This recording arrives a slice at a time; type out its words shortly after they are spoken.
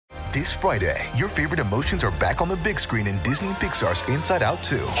This Friday, your favorite emotions are back on the big screen in Disney and Pixar's Inside Out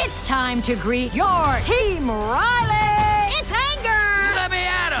 2. It's time to greet your Team Riley. It's anger. Let me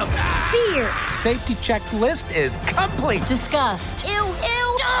at him. Fear. Safety checklist is complete. Disgust. Ew.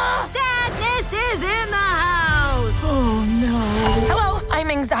 Sadness is in the house. Oh, no. Hello, I'm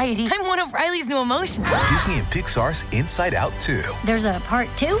anxiety. I'm one of Riley's new emotions. Disney and Pixar's Inside Out 2. There's a part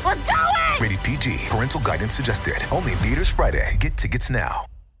 2? We're going! Rated PG. Parental guidance suggested. Only in theaters Friday. Get tickets now.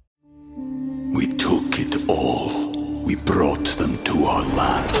 We took it all. We brought them to our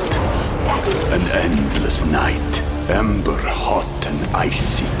land. An endless night, ember hot and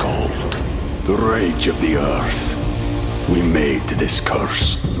icy cold. The rage of the earth. We made this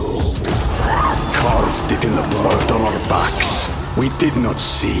curse. Carved it in the blood on our backs. We did not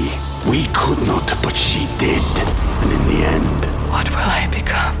see. We could not, but she did. And in the end... What will I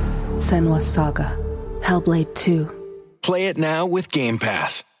become? Senua's Saga. Hellblade 2. Play it now with Game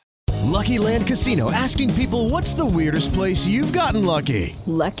Pass. Lucky Land Casino, asking people, what's the weirdest place you've gotten lucky?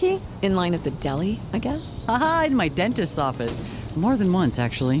 Lucky? In line at the deli, I guess? Aha, in my dentist's office. More than once,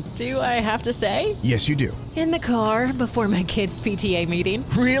 actually. Do I have to say? Yes, you do. In the car before my kids' PTA meeting.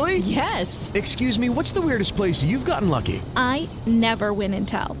 Really? Yes. Excuse me, what's the weirdest place you've gotten lucky? I never win and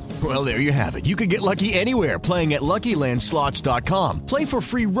tell. Well, there you have it. You can get lucky anywhere, playing at LuckyLandSlots.com. Play for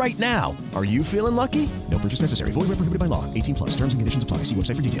free right now. Are you feeling lucky? No purchase necessary. Void where prohibited by law. 18 plus. Terms and conditions apply. See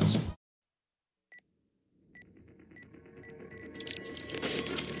website for details.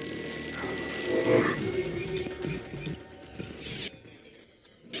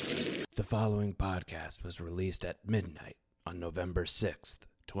 The following podcast was released at midnight on November 6th,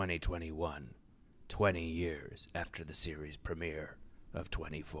 2021, 20 years after the series premiere of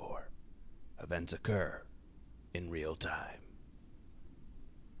 24. Events occur in real time.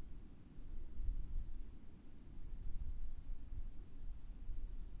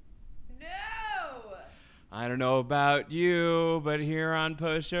 No! I don't know about you, but here on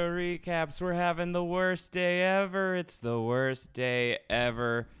Post Show Recaps, we're having the worst day ever. It's the worst day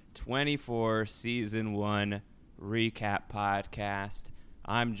ever. 24 Season 1 Recap Podcast.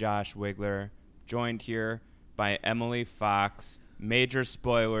 I'm Josh Wigler, joined here by Emily Fox. Major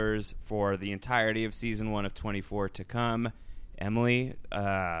spoilers for the entirety of Season 1 of 24 to come. Emily,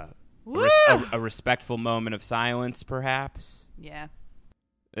 a respectful moment of silence, perhaps? Yeah.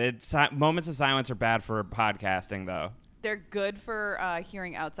 Moments of silence are bad for podcasting, though. They're good for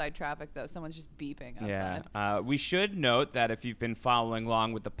hearing outside traffic, though. Someone's just beeping outside. Yeah. We should note that if you've been following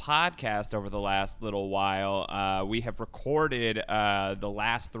along with the podcast over the last little while, we have recorded the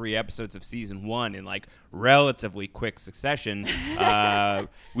last 3 episodes of Season 1 in, relatively quick succession.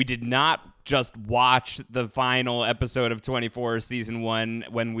 We did not just watch the final episode of 24 Season 1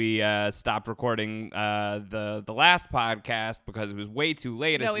 when we stopped recording the last podcast because it was way too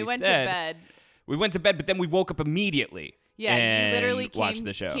late, No, we went to bed. We went to bed, but then we woke up immediately. Yeah, and you literally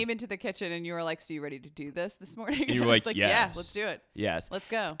came into the kitchen and you were like, so you ready to do this morning? And you were like, yes. Yeah, let's do it. Yes. Let's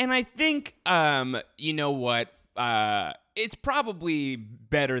go. And I think, you know what? It's probably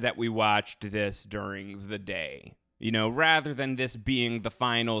better that we watched this during the day, rather than this being the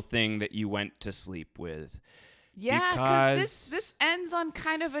final thing that you went to sleep with. Yeah, because this ends on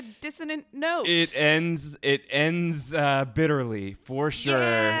kind of a dissonant note. It ends bitterly, for sure.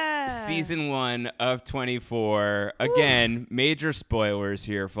 Yeah. Season 1 of 24. Again, major spoilers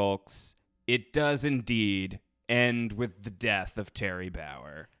here, folks. It does indeed end with the death of Terry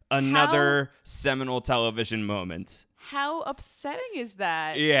Bauer. Another seminal television moment. How upsetting is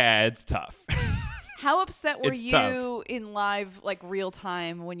that? Yeah, it's tough. How upset were you tough. in live, real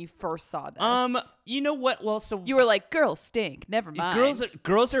time when you first saw this? You know what? Well, so you were like, girls stink. Never mind.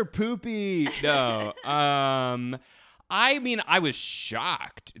 Girls are poopy. No. I mean, I was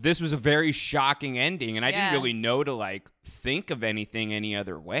shocked. This was a very shocking ending, and I didn't really know to think of anything any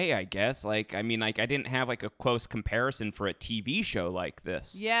other way, I guess. I didn't have a close comparison for a TV show like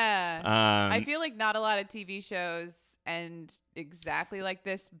this. Yeah. I feel like not a lot of TV shows end exactly like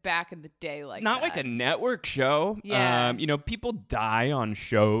this back in the day Not like a network show. Yeah. People die on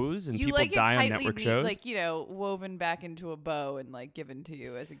shows and people die on network shows. Woven back into a bow and given to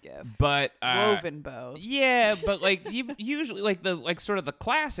you as a gift. But woven bow. Yeah, but usually sort of the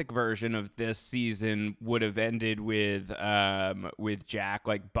classic version of this season would have ended with Jack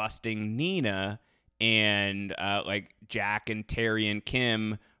busting Nina and Jack and Terry and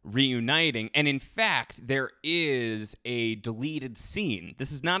Kim reuniting. And in fact, there is a deleted scene.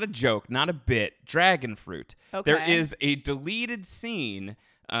 This is not a joke, not a bit. Dragon Fruit. Okay. There is a deleted scene.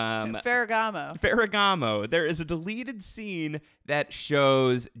 Ferragamo. There is a deleted scene that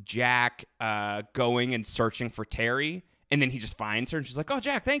shows Jack going and searching for Terry. And then he just finds her, and she's like, "Oh,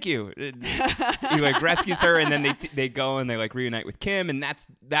 Jack, thank you." He like rescues her, and then they go and they like reunite with Kim, and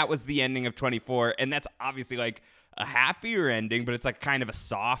that was the ending of 24. And that's obviously like a happier ending, but it's like kind of a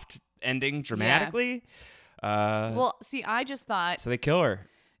soft ending dramatically. Well, see, I just thought so they kill her.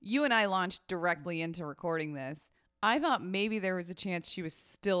 You and I launched directly into recording this. I thought maybe there was a chance she was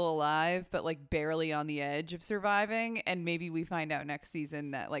still alive, but like barely on the edge of surviving. And maybe we find out next season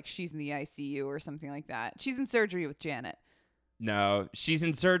that like she's in the ICU or something like that. She's in surgery with Janet. No, she's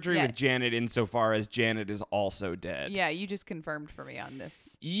in surgery with Janet insofar as Janet is also dead. Yeah, you just confirmed for me on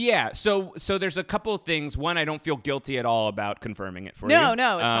this. Yeah, so there's a couple of things. One, I don't feel guilty at all about confirming it for you. No,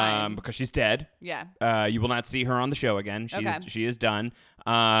 it's fine. Because she's dead. Yeah. You will not see her on the show again. She is done.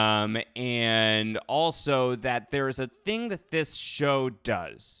 And also that there is a thing that this show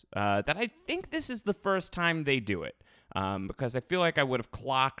does that I think this is the first time they do it. Because I feel like I would have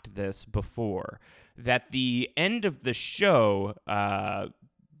clocked this before. That the end of the show,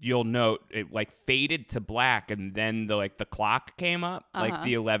 you'll note, it like faded to black, and then the clock came up, like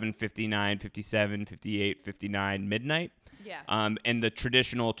the 11:59, 57, 58, 59 midnight. Yeah. And the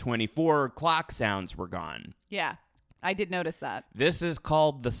traditional 24 clock sounds were gone. Yeah, I did notice that. This is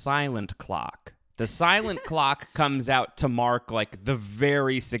called the silent clock. The silent clock comes out to mark like the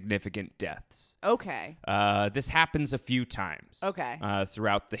very significant deaths. Okay. This happens a few times. Okay.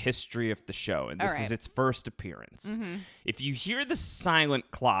 Throughout the history of the show, and this is its first appearance. Mm-hmm. If you hear the silent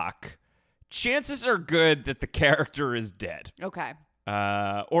clock, chances are good that the character is dead. Okay.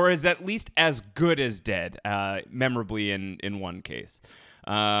 Or is at least as good as dead, memorably in one case.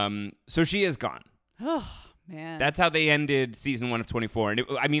 So she is gone. Oh. Man. That's how they ended season 1 of 24. And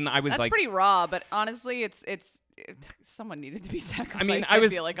I was That's pretty raw, but honestly, it's someone needed to be sacrificed. I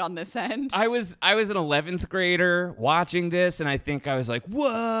feel like on this end. I was an 11th grader watching this, and I think I was like,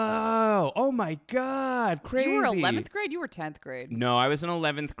 whoa, oh my God, crazy. You were 11th grade? You were 10th grade? No, I was an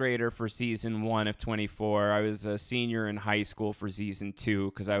 11th grader for season 1 of 24. I was a senior in high school for season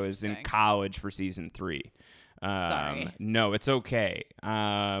 2 because I was in college for season 3. Sorry. No, it's okay.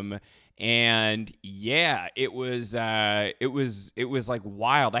 And yeah, it was like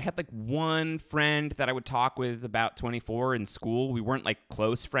wild. I had like one friend that I would talk with about 24 in school. We weren't like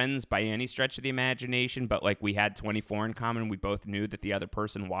close friends by any stretch of the imagination, but like we had 24 in common. We both knew that the other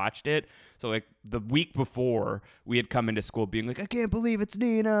person watched it. So like the week before, we had come into school being like, I can't believe it's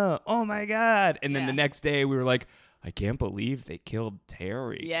Nina. Oh my God. And then the next day we were like, I can't believe they killed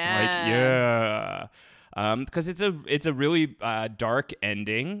Terry. Yeah. Like, yeah. Because it's a really dark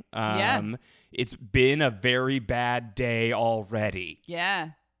ending. It's been a very bad day already.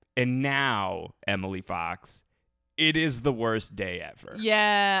 Yeah. And now, Emily Fox, it is the worst day ever.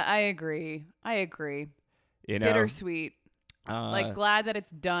 Yeah, I agree. You know? Bittersweet. Like glad that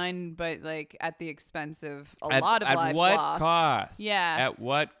it's done, but like at the expense of a lot of lives lost. At what cost? Yeah. At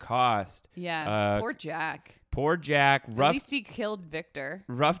what cost? Yeah. Poor Jack. Poor Jack. At least he killed Victor.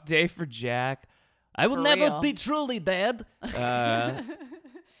 Rough day for Jack. I will never be truly dead. I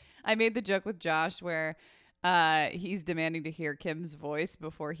made the joke with Josh where he's demanding to hear Kim's voice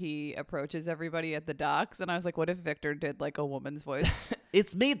before he approaches everybody at the docks. And I was like, what if Victor did like a woman's voice?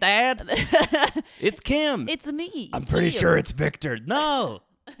 It's me, Dad. It's Kim. It's me. I'm pretty sure it's Victor. No,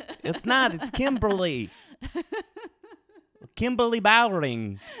 it's not. It's Kimberly. Kimberly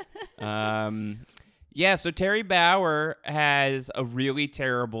Bowering. Yeah, so Terry Bauer has a really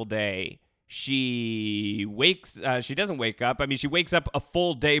terrible day. She doesn't wake up. I mean, she wakes up a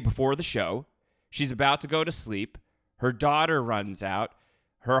full day before the show. She's about to go to sleep. Her daughter runs out.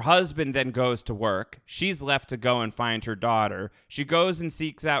 Her husband then goes to work. She's left to go and find her daughter. She goes and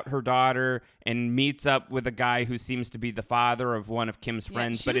seeks out her daughter and meets up with a guy who seems to be the father of one of Kim's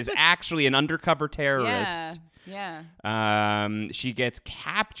friends, but is actually an undercover terrorist. Yeah. She gets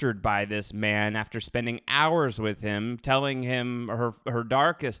captured by this man after spending hours with him, telling him her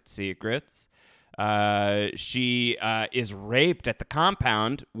darkest secrets. She is raped at the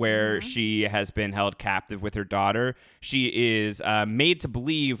compound where she has been held captive with her daughter. She is made to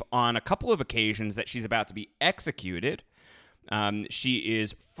believe on a couple of occasions that she's about to be executed. She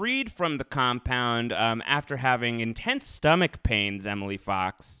is freed from the compound after having intense stomach pains, Emily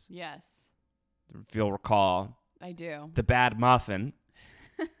Fox. Yes. If you'll recall. I do. The bad muffin,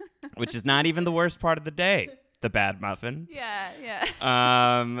 which is not even the worst part of the day. The bad muffin. Yeah.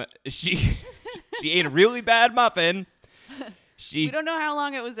 She ate a really bad muffin. We don't know how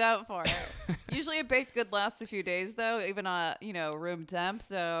long it was out for. Usually a baked good lasts a few days, though, even room temp.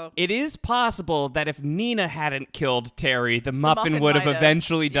 So it is possible that if Nina hadn't killed Terry, the muffin would have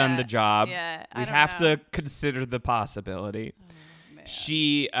eventually done the job. Yeah, we have to consider the possibility. Oh,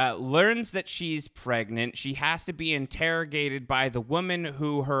 She learns that she's pregnant. She has to be interrogated by the woman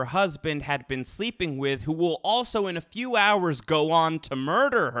who her husband had been sleeping with, who will also in a few hours go on to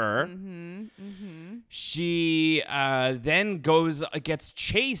murder her. She then gets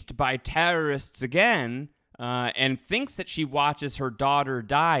chased by terrorists again. And thinks that she watches her daughter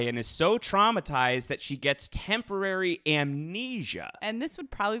die and is so traumatized that she gets temporary amnesia. And this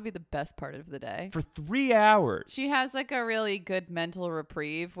would probably be the best part of the day. For 3 hours. She has like a really good mental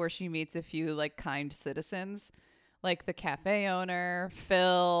reprieve where she meets a few like kind citizens, like the cafe owner,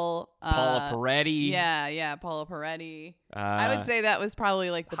 Phil. Paula Peretti. Yeah, Paula Peretti. I would say that was probably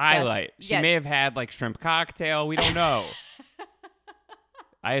like the highlight. best. She may have had like shrimp cocktail. We don't know.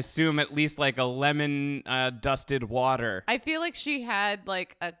 I assume at least like a lemon dusted water. I feel like she had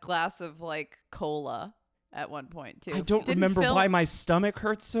like a glass of like cola at one point too. I don't remember why my stomach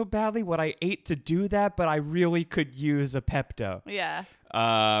hurts so badly, what I ate to do that, but I really could use a Pepto. Yeah.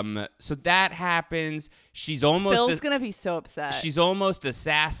 So that happens. Phil's gonna be so upset. She's almost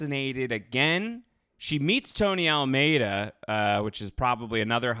assassinated again. She meets Tony Almeida, which is probably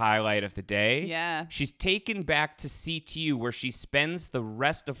another highlight of the day. Yeah. She's taken back to CTU, where she spends the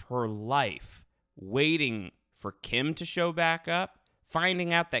rest of her life waiting for Kim to show back up,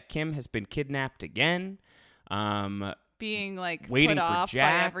 finding out that Kim has been kidnapped again. Being like waiting put for off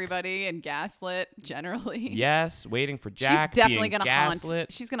Jack. by everybody and gaslit generally. Yes, waiting for Jack. She's definitely being gonna gaslit.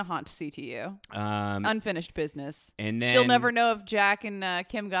 haunt. She's gonna haunt CTU. Unfinished business. And then she'll never know if Jack and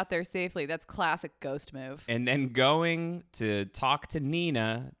Kim got there safely. That's classic ghost move. And then going to talk to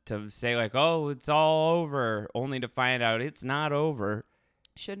Nina to say like, "Oh, it's all over," only to find out it's not over.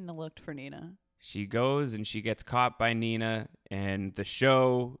 Shouldn't have looked for Nina. She goes and she gets caught by Nina, and the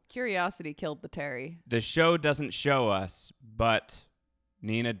show... Curiosity killed the Terry. The show doesn't show us, but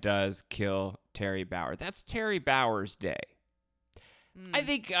Nina does kill Terry Bauer. That's Terry Bauer's day. I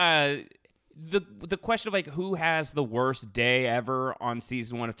think the question of like who has the worst day ever on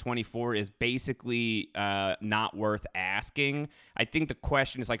season 1 of 24 is basically not worth asking. I think the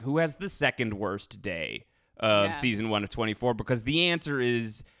question is like who has the second worst day of season 1 of 24, because the answer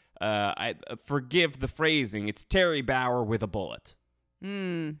is... I forgive the phrasing. It's Terry Bauer with a bullet.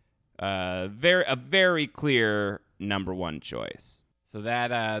 A very clear number one choice. So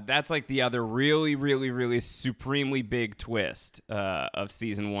that's like the other really, really, really supremely big twist of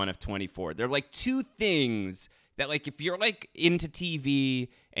season 1 of 24. They're like two things that like if you're like into TV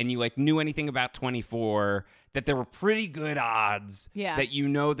and you like knew anything about 24, that there were pretty good odds that you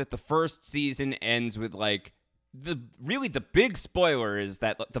know that the first season ends with like. The big spoiler is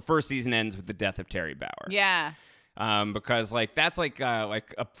that the first season ends with the death of Terry Bauer. Yeah. Because like that's like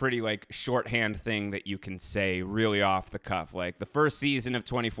a pretty like shorthand thing that you can say really off the cuff. Like the first season of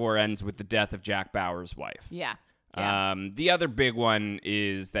 24 ends with the death of Jack Bauer's wife. Yeah. The other big one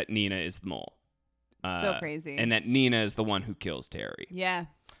is that Nina is the mole. So crazy. And that Nina is the one who kills Terry. Yeah.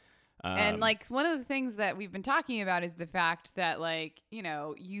 And like one of the things that we've been talking about is the fact that like, you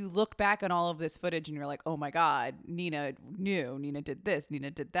know, you look back on all of this footage and you're like, oh my God, Nina knew, Nina did this, Nina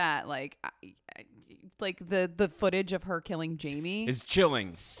did that. Like, like the footage of her killing Jamie is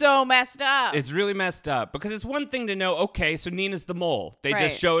chilling. So messed up. It's really messed up because it's one thing to know, okay, so Nina's the mole. They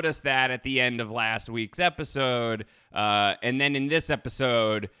just showed us that at the end of last week's episode. And then in this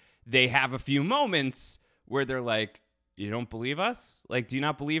episode, they have a few moments where they're like, you don't believe us? Like, do you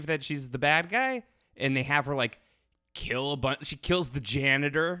not believe that she's the bad guy? And they have her, like, kill a bunch. She kills the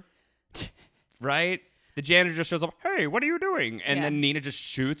janitor, right? The janitor just shows up, hey, what are you doing? And then Nina just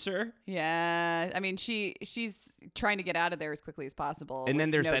shoots her. Yeah. I mean, she's trying to get out of there as quickly as possible. And then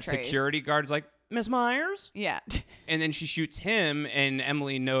there's that trace. security guard's like, Miss Myers? Yeah. And then she shoots him, and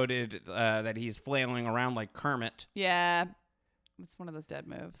Emily noted that he's flailing around like Kermit. Yeah. It's one of those dead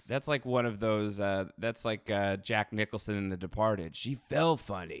moves. That's like one of those, that's like Jack Nicholson in The Departed. She fell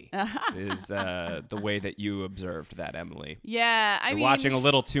funny is the way that you observed that, Emily. Yeah, I mean. Watching a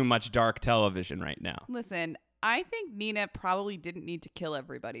little too much dark television right now. Listen, I think Nina probably didn't need to kill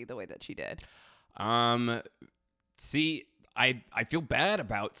everybody the way that she did. See, I feel bad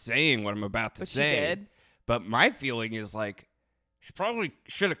about saying what I'm about to say. She did. But my feeling is like, she probably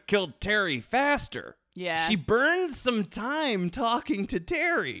should have killed Terry faster. Yeah. She burns some time talking to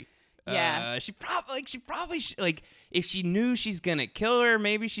Terry. Yeah. She probably like if she knew she's gonna kill her,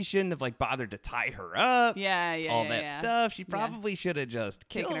 maybe she shouldn't have like bothered to tie her up. All that stuff. She probably should have just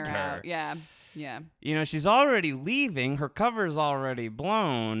killed her out. Yeah. Yeah. You know, she's already leaving. Her cover's already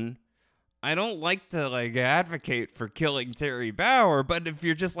blown. I don't like to like advocate for killing Terry Bauer, but if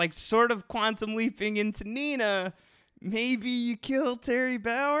you're just like sort of quantum leaping into Nina, maybe you kill Terry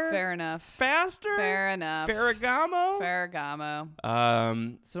Bauer. Fair enough. Faster. Fair enough. Ferragamo.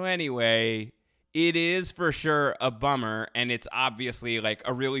 So anyway, it is for sure a bummer, and it's obviously like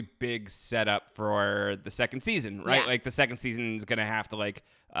a really big setup for the second season, right? Yeah. Like the second season is gonna have to like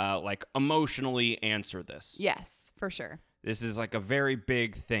emotionally answer this. Yes, for sure. This is like a very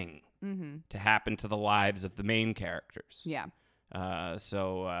big thing to happen to the lives of the main characters. Yeah.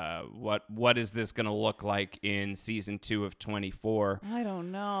 So what is this going to look like in season 2 of 24? I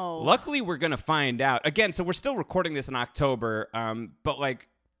don't know. Luckily, we're going to find out. Again, so we're still recording this in October, but like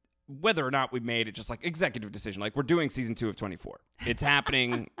whether or not we made it, just like executive decision, like we're doing season 2 of 24. It's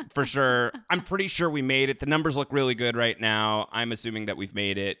happening for sure. I'm pretty sure we made it. The numbers look really good right now. I'm assuming that we've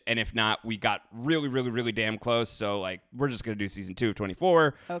made it. And if not, we got really, really, really damn close. So like we're just going to do season 2 of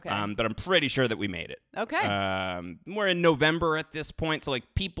 24. Okay. But I'm pretty sure that we made it. Okay. We're in November at this point. So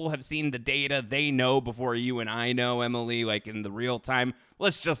like people have seen the data. They know before you and I know, Emily, like in the real time.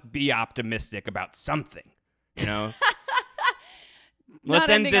 Let's just be optimistic about something, you know? Let's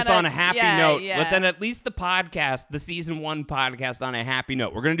end this on a happy note. Yeah. Let's end at least the podcast, the season 1 podcast, on a happy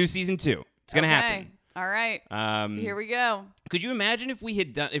note. We're going to do season 2. It's going to happen. All right. Here we go. Could you imagine if we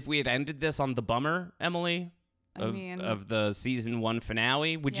had ended this on the bummer, Emily, of the season 1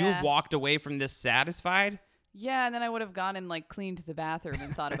 finale? Would you have walked away from this satisfied? Yeah, and then I would have gone and like cleaned the bathroom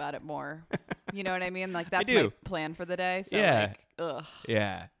and thought about it more. You know what I mean? Like that's my plan for the day. So like, ugh.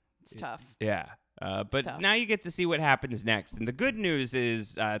 Yeah. It's tough. Yeah. But now you get to see what happens next. And the good news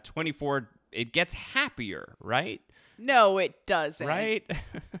is 24, it gets happier, right? No, it doesn't. Right?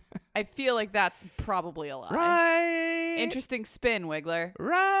 I feel like that's probably a lie. Right. Interesting spin, Wiggler.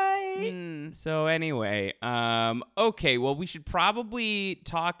 Right. So anyway, okay, well, we should probably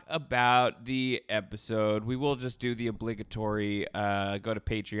talk about the episode. We will just do the obligatory, go to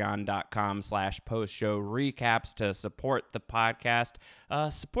patreon.com/postshow recaps to support the podcast.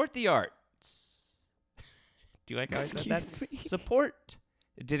 Support the art. Do you like how I said that? Support.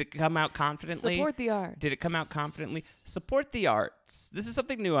 Did it come out confidently? Support the arts. Did it come out confidently? Support the arts. This is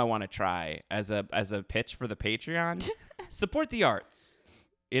something new I want to try as a pitch for the Patreon. Support the arts.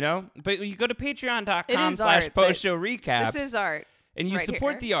 You know? But you go to patreon.com/postshow recaps. This is art. And you right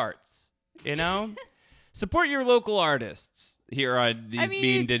support here. the arts. You know? Support your local artists here on these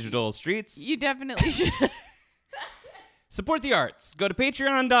Bean Digital streets. You definitely should. Support the arts. Go to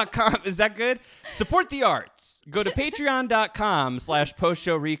patreon.com. Is that good? Support the arts. Go to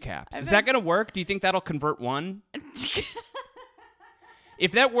patreon.com/postshow recaps. Is that going to work? Do you think that'll convert one?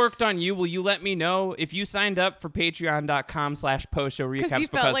 If that worked on you, will you let me know? If you signed up for patreon.com/postshow recaps because you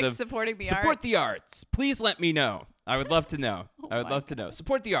felt like supporting the support the arts. Please let me know. I would love to know. I would love to know.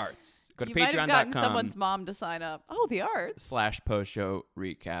 Support the arts. Go to patreon.com. You might have gotten patreon.com. someone's mom to sign up. Oh, the arts. /postshow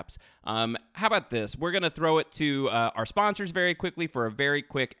recaps. How about this? We're going to throw it to our sponsors very quickly for a very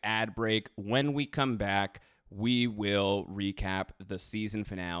quick ad break. When we come back, we will recap the season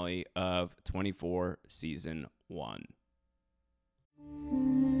finale of 24 season 1.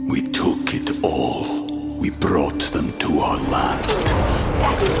 We took it all. We brought them to our land.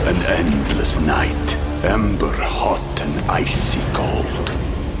 An endless night, ember hot and icy cold.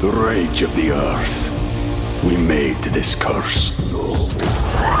 The rage of the earth. We made this curse.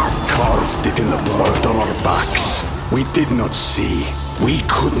 Carved it in the blood on our backs. We did not see. We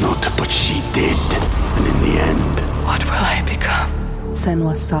could not, but she did. And in the end... What will I become?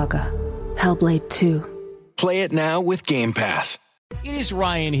 Senua's Saga. Hellblade 2. Play it now with Game Pass. It is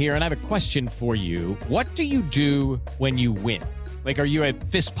Ryan here, and I have a question for you. What do you do when you win? Like, are you a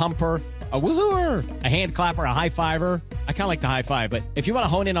fist pumper? A woohooer, a hand clapper, a high fiver. I kind of like the high five, but if you want to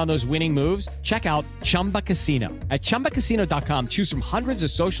hone in on those winning moves, check out Chumba Casino. At ChumbaCasino.com, choose from hundreds of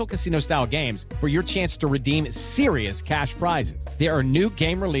social casino style games for your chance to redeem serious cash prizes. There are new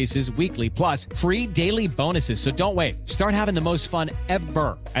game releases weekly, plus free daily bonuses. So don't wait. Start having the most fun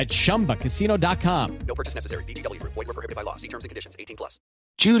ever at ChumbaCasino.com. No purchase necessary. VGW Group. Void where prohibited by law. See terms and conditions. 18+.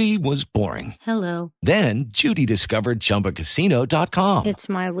 Judy was boring. Hello. Then Judy discovered ChumbaCasino.com. It's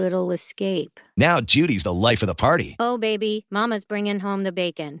my little escape. Now Judy's the life of the party. Oh, baby, mama's bringing home the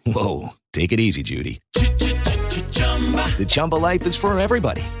bacon. Whoa, take it easy, Judy. The Chumba life is for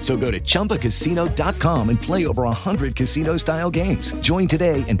everybody. So go to ChumbaCasino.com and play over 100 casino-style games. Join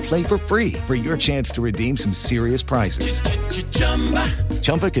today and play for free for your chance to redeem some serious prizes.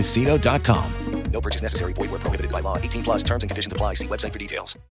 ChumbaCasino.com. No purchase necessary. Void where prohibited by law. 18+. Terms and conditions apply. See website for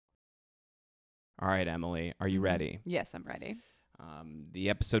details. All right, Emily, are you ready? Yes, I'm ready. The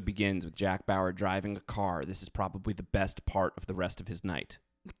episode begins with Jack Bauer driving a car. This is probably the best part of the rest of his night.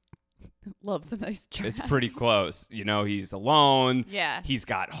 Loves a nice drive. It's pretty close. You know, he's alone. Yeah. He's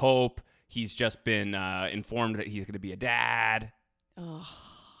got hope. He's just been informed that he's going to be a dad. Oh,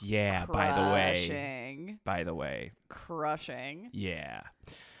 yeah, crushing. By the way. Crushing. Yeah.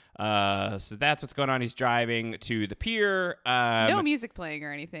 So that's what's going on. He's driving to the pier. No music playing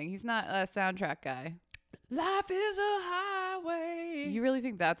or anything. He's not a soundtrack guy. Life is a highway. You really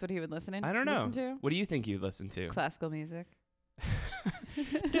think that's what he would listen to? I don't know. What do you think you listen to? Classical music.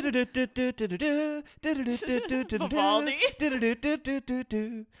 Vivaldi.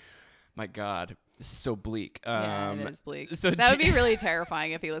 My God, this is so bleak. Yeah, it is bleak. So that would be really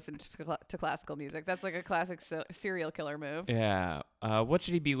terrifying if he listened to classical music. That's like a classic serial killer move. Yeah. What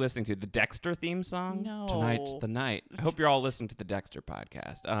should he be listening to? The Dexter theme song? No. Tonight's the night. I hope you're all listening to the Dexter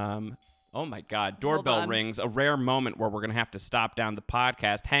podcast. Oh my God, doorbell rings. A rare moment where we're going to have to stop down the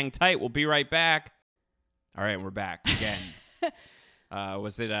podcast. Hang tight. We'll be right back. All right, we're back again.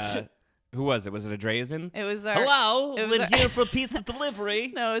 Was it who was it? Was it a Drazen? It was our Hello, Lynn here for pizza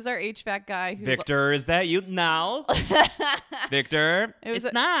delivery. No, it was our HVAC guy. Victor, is that you? No. Victor,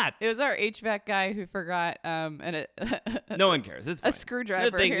 it's not. It was our HVAC guy who forgot no one cares. It's fine. A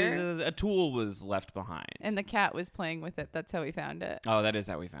screwdriver here. A tool was left behind. And the cat was playing with it. That's how we found it. Oh, that is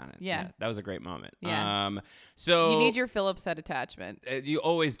how we found it. Yeah. That was a great moment. Yeah. So you need your Phillips head attachment. You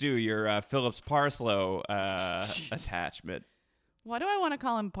always do your Phillips Parslow attachment. Why do I want to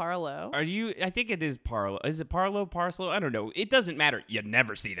call him Parlo? I think it is Parlo. Is it Parlo, Parslow? I don't know. It doesn't matter. You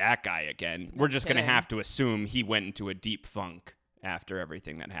never see that guy again. We're just going to have to assume he went into a deep funk after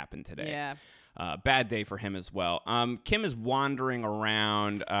everything that happened today. Yeah. Bad day for him as well. Kim is wandering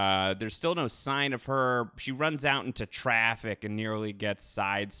around. There's still no sign of her. She runs out into traffic and nearly gets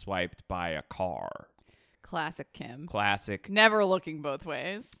sideswiped by a car. Classic Kim. Classic. Never looking both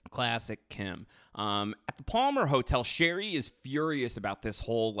ways. Classic Kim. At the Palmer Hotel, Sherry is furious about this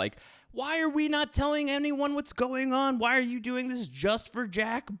whole, why are we not telling anyone what's going on? Why are you doing this just for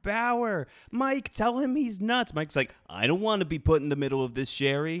Jack Bauer? Mike, tell him he's nuts. Mike's like, I don't want to be put in the middle of this,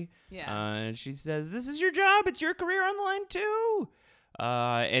 Sherry. Yeah. And she says, this is your job. It's your career on the line, too.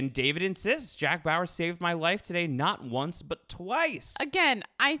 And David insists, Jack Bauer saved my life today, not once, but twice. Again,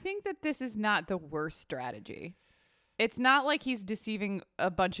 I think that this is not the worst strategy. It's not like he's deceiving a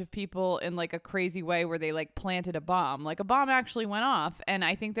bunch of people in a crazy way where they planted a bomb. A bomb actually went off. And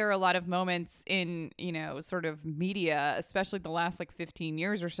I think there are a lot of moments in, sort of media, especially the last 15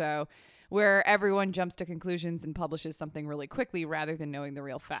 years or so, where everyone jumps to conclusions and publishes something really quickly rather than knowing the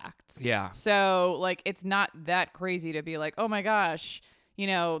real facts. Yeah. So it's not that crazy to be oh my gosh,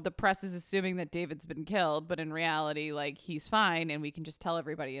 the press is assuming that David's been killed, but in reality, he's fine and we can just tell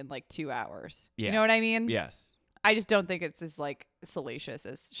everybody in 2 hours. Yeah. You know what I mean? Yes. I just don't think it's as salacious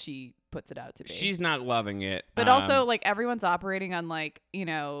as she puts it out to be. She's not loving it. But also everyone's operating on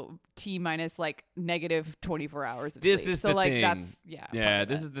T minus negative 24 hours of this sleep. Is so the thing. That's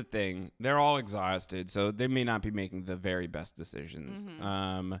this is the thing. They're all exhausted, so they may not be making the very best decisions.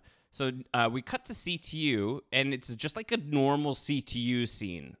 Mm-hmm. So we cut to CTU, and it's just like a normal CTU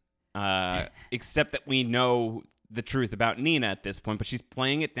scene, except that we know the truth about Nina at this point, but she's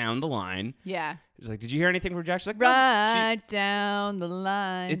playing it down the line. Yeah. She's like, did you hear anything from Jack? She's like, right down the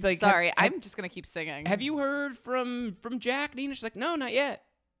line. It's sorry, I'm just going to keep singing. Have you heard from Jack, Nina? She's like, no, not yet.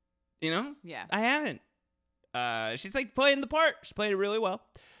 Yeah. I haven't. She's playing the part. She's playing it really well.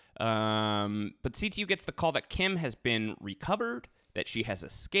 But CTU gets the call that Kim has been recovered, that she has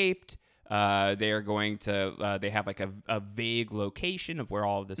escaped. They are going to, they have a vague location of where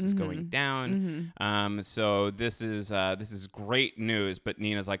all of this is going down. Mm-hmm. So this is great news, but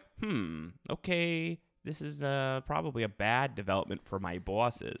Nina's like, okay, this is probably a bad development for my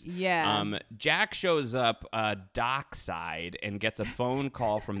bosses. Yeah. Jack shows up dockside and gets a phone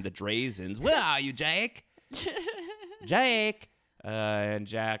call from the Drazens. Where are you, Jack? Jack. And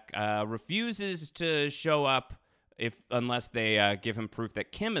Jack refuses to show up unless they give him proof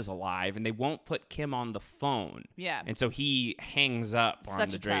that Kim is alive, and they won't put Kim on the phone. Yeah. And so he hangs up on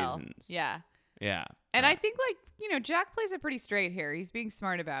the tell. Drazens. Yeah. Yeah. And I think Jack plays it pretty straight here. He's being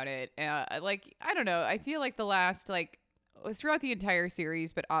smart about it. I don't know. I feel the last throughout the entire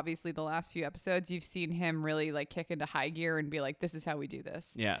series, but obviously the last few episodes, you've seen him really kick into high gear and be this is how we do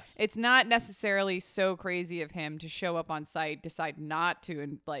this. Yes. It's not necessarily so crazy of him to show up on site, decide not to,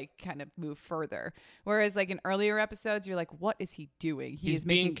 and kind of move further. Whereas in earlier episodes, you're what is he doing? He's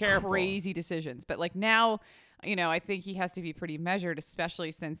making crazy decisions. But now, I think he has to be pretty measured,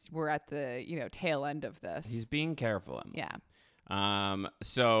 especially since we're at the, tail end of this. He's being careful, Emily. Yeah.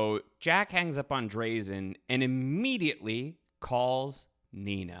 So Jack hangs up on Drazen and immediately calls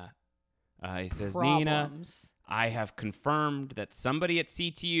Nina. He says, Nina, I have confirmed that somebody at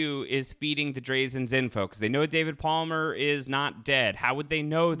CTU is feeding the Drazens info because they know David Palmer is not dead. How would they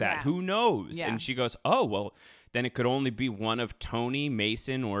know that? Yeah. Who knows? Yeah. And she goes, oh, well, then it could only be one of Tony,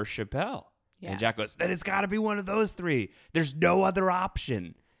 Mason, or Chappelle. Yeah. And Jack goes, then it's got to be one of those three. There's no other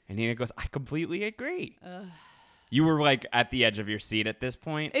option. And Nina goes, I completely agree. You were like at the edge of your seat at this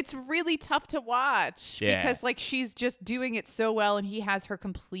point. It's really tough to watch because like she's just doing it so well and he has her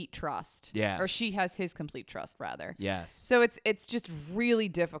complete trust. Yeah. Or she has his complete trust rather. Yes. So it's just really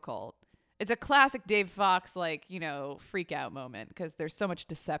difficult. It's a classic Dave Fox, like, freak out moment because there's so much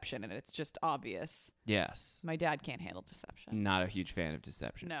deception and it's just obvious. Yes. My dad can't handle deception. Not a huge fan of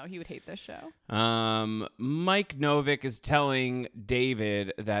deception. No, he would hate this show. Mike Novick is telling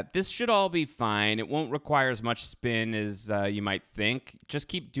David that this should all be fine. It won't require as much spin as you might think. Just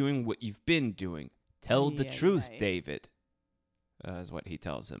keep doing what you've been doing. Tell the truth, David, is what he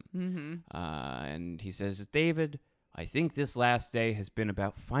tells him. Mm-hmm. And he says, David, I think this last day has been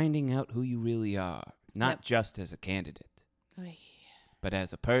about finding out who you really are, not just as a candidate, but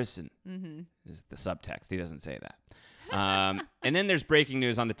as a person, is the subtext. He doesn't say that. And then there's breaking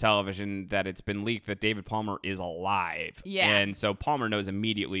news on the television that it's been leaked that David Palmer is alive. Yeah. And so Palmer knows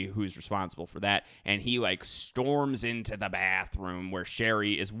immediately who's responsible for that. And he storms into the bathroom where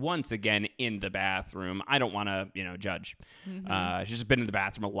Sherry is once again in the bathroom. I don't want to, judge. Mm-hmm. She's just been in the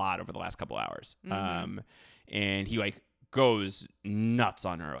bathroom a lot over the last couple hours. Mm-hmm. And he goes nuts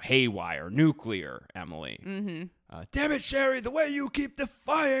on her. Haywire, nuclear, Emily. Mm-hmm. Damn it, Sherry, the way you keep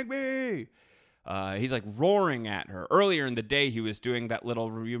defying me. He's roaring at her. Earlier in the day, he was doing that little,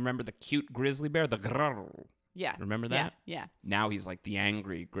 you remember the cute grizzly bear? The grrr. Yeah. Remember that? Yeah. Now he's the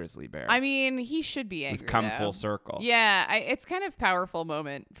angry grizzly bear. I mean, he should be angry. We've come though. full circle. Yeah. It's kind of powerful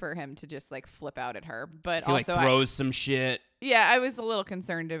moment for him to just flip out at her. But He also throws some shit. Yeah, I was a little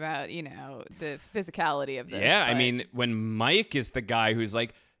concerned about, the physicality of this. Yeah, but... I mean, when Mike is the guy who's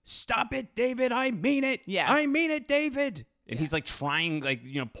stop it, David, I mean it. Yeah. I mean it, David. And he's trying,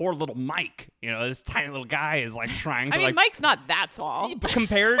 poor little Mike. This tiny little guy is trying to. I mean, Mike's not that small.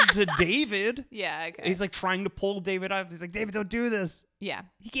 Compared to David. Yeah, okay. He's trying to pull David up. He's David, don't do this. Yeah.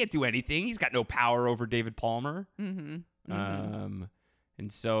 He can't do anything. He's got no power over David Palmer. Mm-hmm. Mm-hmm.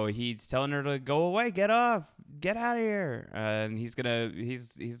 And so he's telling her to go away, get off, get out of here. And he's gonna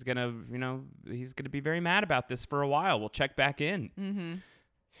be very mad about this for a while. We'll check back in,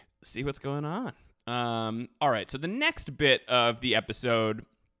 see what's going on. All right. So the next bit of the episode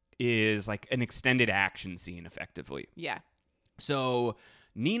is an extended action scene, effectively. Yeah. So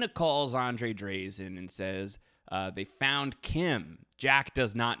Nina calls Andre Drazen and says they found Kim. Jack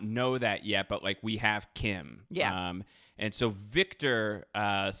does not know that yet, but we have Kim. Yeah. And so Victor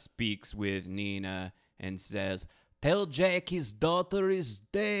speaks with Nina and says, tell Jack his daughter is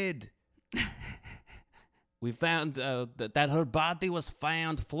dead. We found that her body was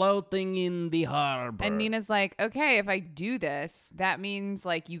found floating in the harbor. And Nina's okay, if I do this, that means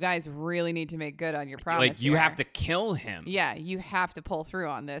you guys really need to make good on your promise. You here. have to kill him. Yeah, you have to pull through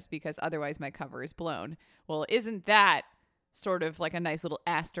on this because otherwise my cover is blown. Well, isn't that sort of a nice little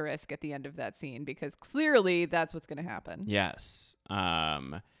asterisk at the end of that scene? Because clearly that's what's going to happen. Yes.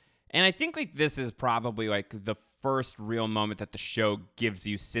 And I think this is probably the first real moment that the show gives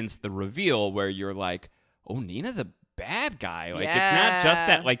you since the reveal where you're oh, Nina's a bad guy. It's not just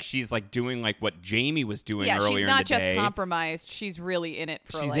that she's doing what Jamie was doing earlier in the day. Yeah, she's not just compromised. She's really in it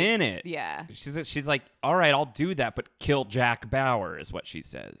for She's in it. Yeah. She's all right, I'll do that, but kill Jack Bauer is what she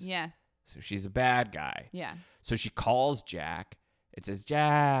says. Yeah. So she's a bad guy. Yeah. So she calls Jack and says,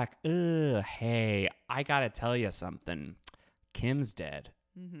 Jack, hey, I got to tell you something. Kim's dead.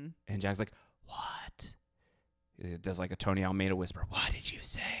 Mm-hmm. And Jack's what? It does a Tony Almeida whisper. What did you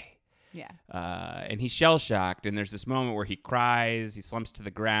say? Yeah. And he's shell-shocked, and there's this moment where he cries, he slumps to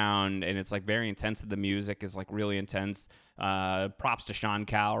the ground, and it's very intense. The music is really intense. Props to Sean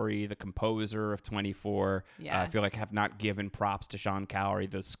Cowrie, the composer of 24. Yeah. I feel I have not given props to Sean Cowrie.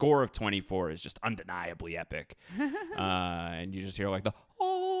 The score of 24 is just undeniably epic. And you just hear the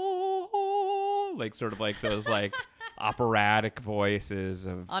sort of those operatic voices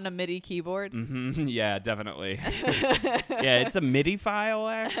of on a MIDI keyboard. Mm-hmm. Yeah, definitely. Yeah, it's a MIDI file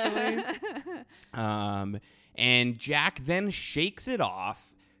actually. And Jack then shakes it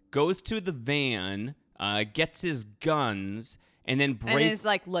off, goes to the van, gets his guns, and then is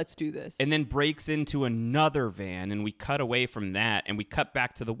let's do this. And then breaks into another van, and we cut away from that, and we cut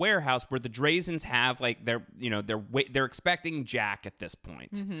back to the warehouse where the Drazens have they're expecting Jack at this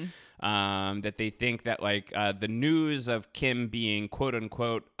point. Mm-hmm. That they think that the news of Kim being quote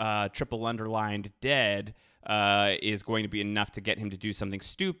unquote triple underlined dead is going to be enough to get him to do something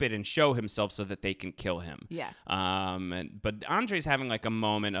stupid and show himself so that they can kill him. Yeah. But Andre's having like a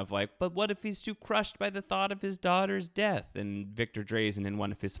moment of like, but what if he's too crushed by the thought of his daughter's death? And Victor Drazen, in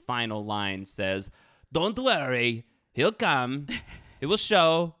one of his final lines, says, "Don't worry, he'll come. It will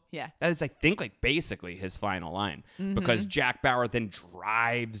show." Yeah. That is, I think, like basically his final line, because Jack Bauer then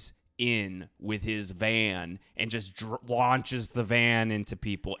drives in with his van and just launches the van into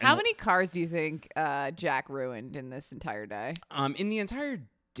people. And how many cars do you think Jack ruined in this entire day? In the entire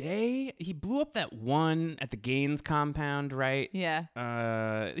day, he blew up that one at the Gaines compound, right?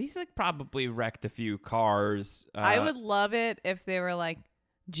 Yeah. He's like probably wrecked a few cars. I would love it if they were like,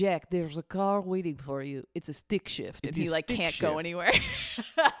 "Jack, there's a car waiting for you. It's a stick shift," and he like can't go anywhere.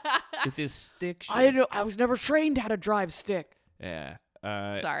 With his stick shift. I was never trained how to drive stick. Yeah.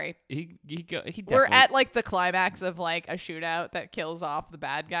 Sorry. He definitely. We're at like the climax of like a shootout that kills off the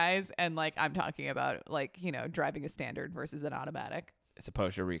bad guys, and like I'm talking about like, you know, driving a standard versus an automatic. It's a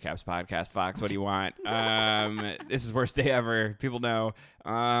post-show recaps podcast, Fox. What do you want? This is worst day ever. People know.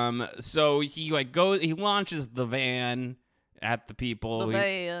 So he like he launches the van at the people. The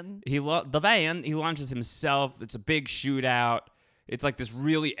van. He launches himself. It's a big shootout. It's like this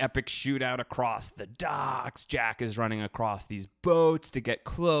really epic shootout across the docks. Jack is running across these boats to get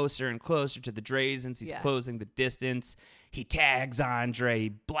closer and closer to the Drazens. He's closing the distance. He tags Andre,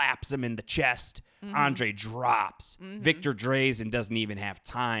 blaps him in the chest. Andre drops. Victor Drazen doesn't even have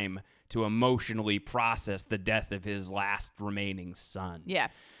time to emotionally process the death of his last remaining son. Yeah.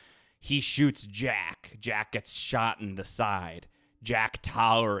 He shoots Jack. Jack gets shot in the side. Jack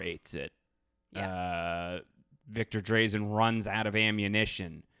tolerates it. Yeah. Victor Drazen runs out of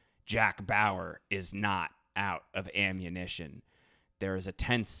ammunition. Jack Bauer is not out of ammunition. There is a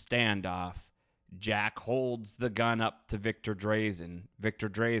tense standoff. Jack holds the gun up to Victor Drazen. Victor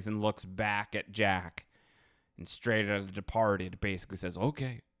Drazen looks back at Jack and straight out of The Departed basically says,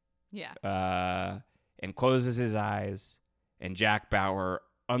 "Okay." Yeah. And closes his eyes. And Jack Bauer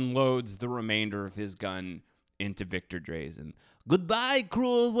unloads the remainder of his gun into Victor Drazen. "Goodbye,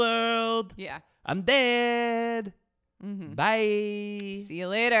 cruel world. Yeah. I'm dead. Bye. See you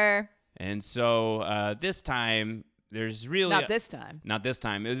later." And so this time, there's really Not this time. Not this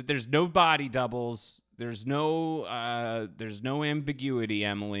time. There's no body doubles. There's no ambiguity,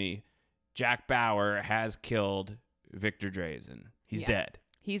 Emily. Jack Bauer has killed Victor Drazen. He's dead.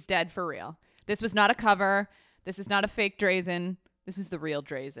 He's dead for real. This was not a cover. This is not a fake Drazen. This is the real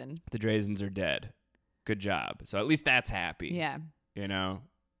Drazen. The Drazens are dead. Good job. So at least that's happy. Yeah. You know,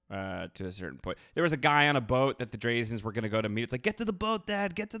 to a certain point. There was a guy on a boat that the Drazens were going to go to meet. It's like, "Get to the boat,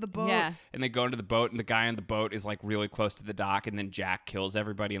 Dad. Get to the boat." Yeah. And they go into the boat, and the guy on the boat is like really close to the dock, and then Jack kills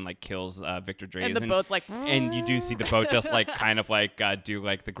everybody and like kills Victor Drazen. And the boat's like... And you do see the boat just like kind of like do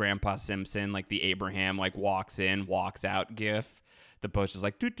like the Grandpa Simpson, like the Abraham like walks in, walks out gif. The boat's just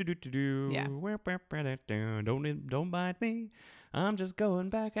like, "Do-do-do-do-do. Yeah. Don't bite me. I'm just going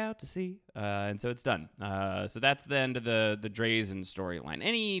back out to sea." And so it's done. So that's the end of the Drazen storyline.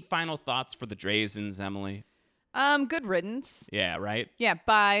 Any final thoughts for the Drazens, Emily? Good riddance. Yeah, right? Yeah,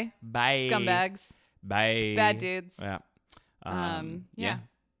 bye. Bye. Scumbags. Bye. Bad dudes. Yeah. Yeah.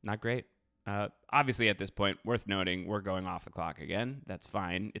 Not great. Obviously, at this point, worth noting, we're going off the clock again. That's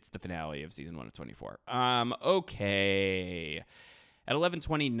fine. It's the finale of season 1 of 24. Okay. At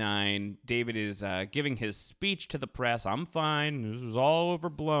 11:29, David is giving his speech to the press. "I'm fine. This was all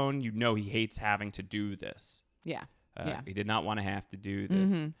overblown." You know he hates having to do this. Yeah. He did not want to have to do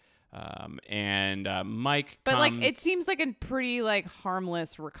this. And Mike But comes, like, it seems like a pretty like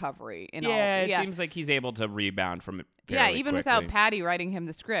harmless recovery. It seems like he's able to rebound from it fairly even quickly. without Patty writing him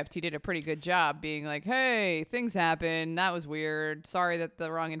the script, he did a pretty good job being like, "Hey, things happen. That was weird. Sorry that the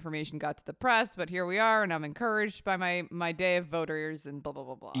wrong information got to the press, but here we are, and I'm encouraged by my day of voters and blah blah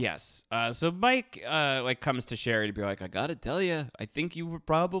blah blah." Yes. So Mike like comes to Sherry to be like, "I gotta tell you, I think you were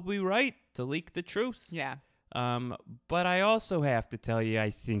probably right to leak the truth. Yeah. But I also have to tell you, I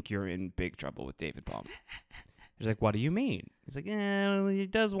think you're in big trouble with David Palmer." He's like, "What do you mean?" He's like, "Yeah, well, he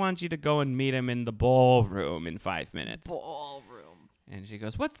does want you to go and meet him in the ballroom in 5 minutes." Ballroom. And she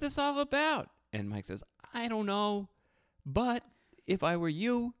goes, "What's this all about?" And Mike says, "I don't know, but if I were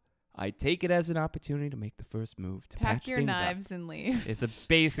you, I'd take it as an opportunity to make the first move to Pack patch your things knives up." and leave. It's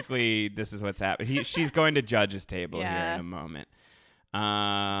basically this is what's happening. She's going to judge's table here Yeah. in a moment.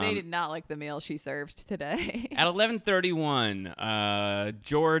 They did not like the meal she served today. At 11:31,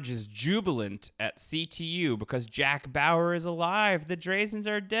 George is jubilant at CTU because Jack Bauer is alive. The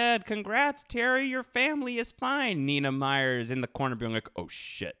Drazens are dead. Congrats, Terry. Your family is fine. Nina Myers in the corner being like, "Oh,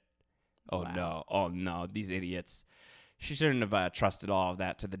 shit. Oh, Wow. no. Oh, no. These idiots." She shouldn't have trusted all of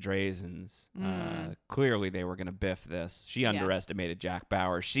that to the Drazens. Clearly, they were going to biff this. She underestimated Jack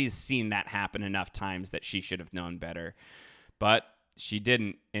Bauer. She's seen that happen enough times that she should have known better. But she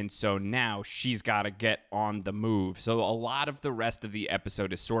didn't, and so now she's got to get on the move. So a lot of the rest of the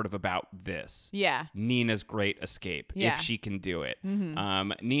episode is sort of about this. Yeah. Nina's great escape, Yeah. if she can do it.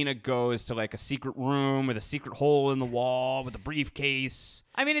 Mhm. Nina goes to like a secret room with a secret hole in the wall with a briefcase.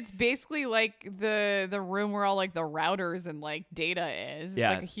 I mean, it's basically like the room where all like the routers and like data is. It's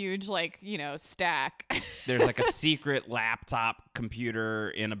like a Yes. huge like, stack. There's like a secret laptop computer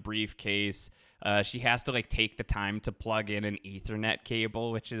in a briefcase. She has to like take the time to plug in an Ethernet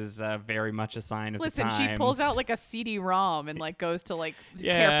cable, which is very much a sign of Listen, the times. she pulls out like a CD-ROM and like goes to like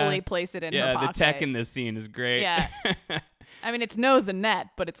carefully place it in her pocket. Yeah, the tech in this scene is great. Yeah. I mean, it's no the net,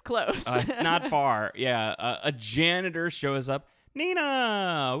 but it's close. It's not far. Yeah, a janitor shows up.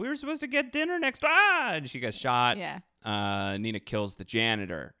 Nina, we were supposed to get dinner next. And she gets shot. Yeah. Nina kills the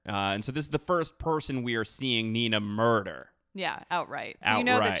janitor. And so this is the first person we are seeing Nina murder. Yeah, outright. So you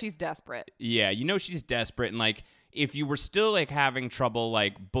know that Outright. she's desperate. Yeah, you know she's desperate. And like, if you were still like having trouble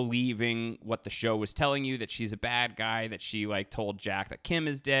like believing what the show was telling you, that she's a bad guy, that she like told Jack that Kim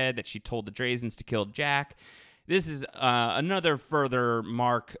is dead, that she told the Drazens to kill Jack, this is another further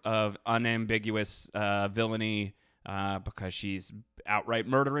mark of unambiguous villainy because she's outright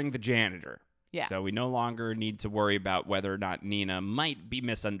murdering the janitor. Yeah. So we no longer need to worry about whether or not Nina might be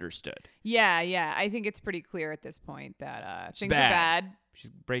misunderstood. Yeah. I think it's pretty clear at this point that She's things are bad.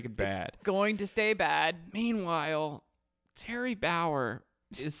 She's breaking bad. It's going to stay bad. Meanwhile, Terry Bauer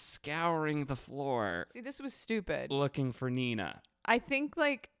is scouring the floor. See, this was stupid. Looking for Nina. I think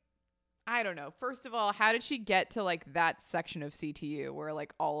like, I don't know. First of all, how did she get to like that section of CTU where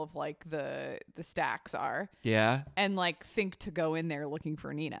like all of like the stacks are? Yeah. And like think to go in there looking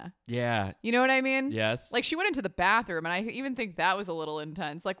for Nina. Yeah. You know what I mean? Yes. Like she went into the bathroom and I even think that was a little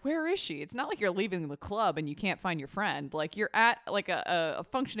intense. Like, where is she? It's not like you're leaving the club and you can't find your friend. Like you're at like a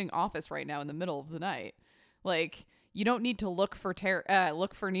functioning office right now in the middle of the night. Like you don't need to look for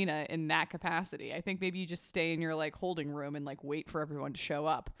Nina in that capacity. I think maybe you just stay in your like holding room and like wait for everyone to show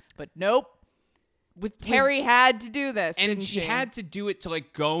up. But nope. Terry had to do this, and didn't she had to do it to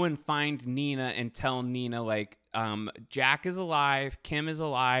like go and find Nina and tell Nina like Jack is alive, Kim is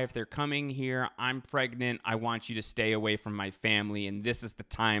alive, they're coming here, I'm pregnant, I want you to stay away from my family, and this is the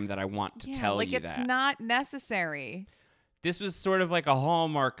time that I want to tell you that. It's not necessary. This was sort of like a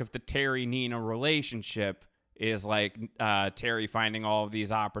hallmark of the Terry Nina relationship, is like Terry finding all of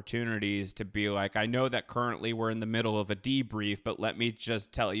these opportunities to be like, I know that currently we're in the middle of a debrief, but let me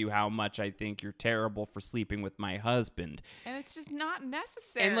just tell you how much I think you're terrible for sleeping with my husband. And it's just not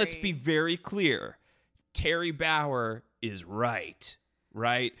necessary. And let's be very clear. Terry Bauer is right?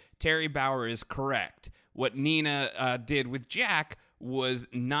 Terry Bauer is correct. What Nina did with Jack was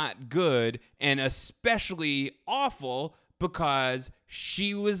not good and especially awful because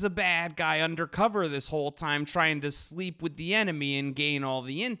she was a bad guy undercover this whole time trying to sleep with the enemy and gain all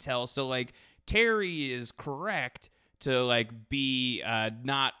the intel. So, like, Terry is correct to, like, be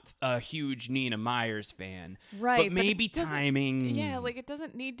not a huge Nina Myers fan. Right. But maybe timing. Yeah, like, it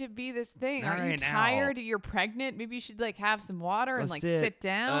doesn't need to be this thing. Not Are you right now. tired? You're pregnant? Maybe you should, like, have some water and, like, sit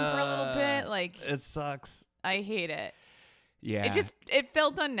down for a little bit. Like, it sucks. I hate it. Yeah. It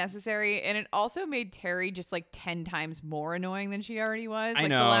felt unnecessary, and it also made Terry just like 10 times more annoying than she already was. I Like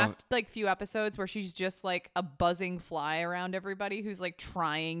know. the last like few episodes where she's just like a buzzing fly around everybody who's like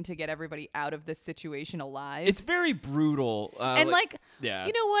trying to get everybody out of this situation alive. It's very brutal. And yeah.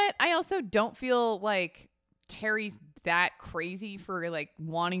 You know what? I also don't feel like Terry's that crazy for like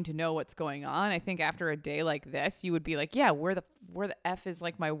wanting to know what's going on. I think after a day like this, you would be like, yeah, where the F is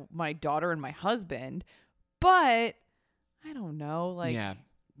like my daughter and my husband? But I don't know. Like,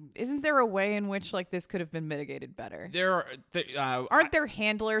 isn't there a way in which like this could have been mitigated better? Aren't there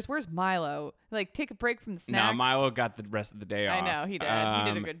handlers? Where's Milo? Like, take a break from the snacks. No, Milo got the rest of the day off. I know he did. He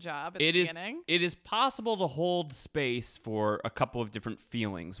did a good job at the beginning. It is possible to hold space for a couple of different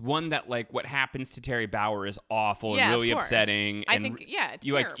feelings. One, that like what happens to Terry Bauer is awful and really upsetting. I and think it's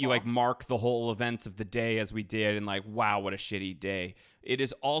you terrible. you mark the whole events of the day as we did, and like, wow, what a shitty day. It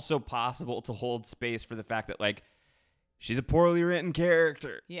is also possible to hold space for the fact that like, she's a poorly written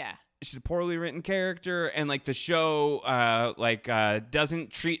character. Yeah. She's a poorly written character, and like the show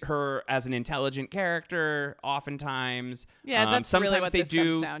doesn't treat her as an intelligent character oftentimes. Yeah, that's sometimes really what they this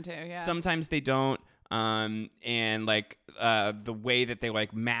do. comes down to. Yeah. Sometimes they don't. And like the way that they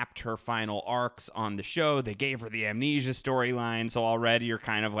like mapped her final arcs on the show, they gave her the amnesia storyline. So already you're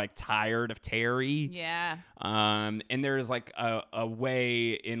kind of like tired of Terry. Yeah. And there's like a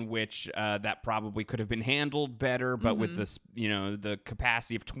way in which that probably could have been handled better, but with this, the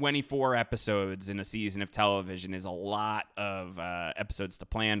capacity of 24 episodes in a season of television is a lot of episodes to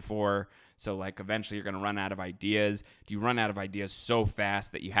plan for. So, like, eventually you're going to run out of ideas. Do you run out of ideas so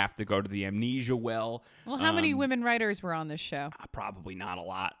fast that you have to go to the amnesia well? Well, how many women writers were on this show? Probably not a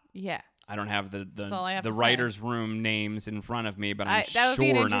lot. Yeah. I don't have the to writers' room names in front of me, but I'm that would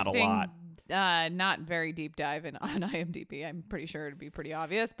be an sure not a lot. Not very deep dive on IMDb. I'm pretty sure it'd be pretty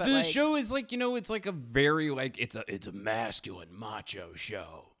obvious. But the show is like, it's like a very like it's a masculine macho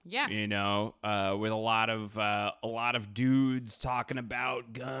show. Yeah. With a lot of dudes talking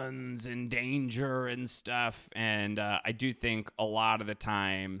about guns and danger and stuff. And I do think a lot of the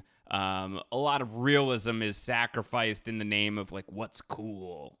time, a lot of realism is sacrificed in the name of like what's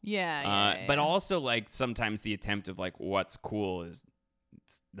cool. Yeah. But also like sometimes the attempt of like what's cool is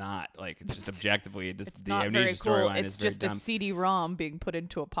it's not like it's just objectively the amnesia storyline is very just a CD-ROM being put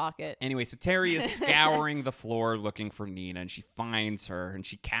into a pocket. Anyway, so Terry is scouring the floor looking for Nina, and she finds her, and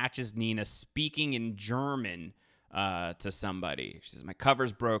she catches Nina speaking in German to somebody. She says, "My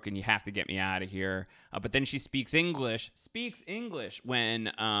cover's broken. You have to get me out of here." But then she speaks English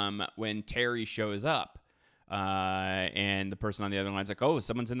when Terry shows up, and the person on the other line's like, "Oh,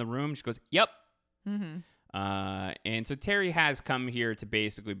 someone's in the room." She goes, "Yep." Mm-hmm. And so Terry has come here to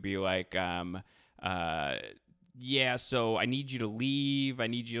basically be like, yeah, so I need you to leave. I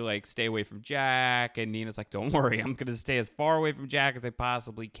need you to like stay away from Jack. And Nina's like, don't worry, I'm going to stay as far away from Jack as I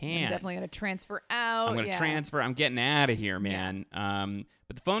possibly can. I'm definitely going to transfer out. I'm going to transfer. I'm getting out of here, man. Yeah.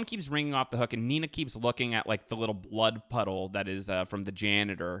 But the phone keeps ringing off the hook, and Nina keeps looking at like the little blood puddle that is from the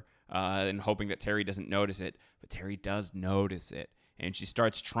janitor and hoping that Terry doesn't notice it. But Terry does notice it. And she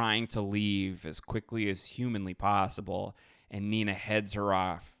starts trying to leave as quickly as humanly possible. And Nina heads her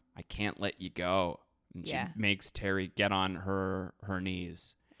off. I can't let you go. And she makes Terry get on her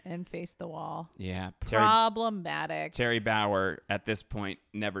knees. And face the wall. Yeah. Problematic. Terry Bauer, at this point,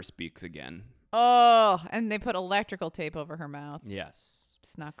 never speaks again. Oh, and they put electrical tape over her mouth. Yes.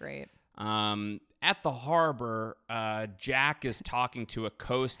 It's not great. At the harbor, Jack is talking to a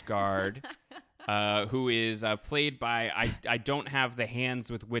Coast Guard. Who is played by, I don't have the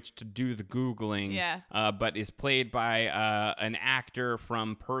hands with which to do the Googling, but is played by an actor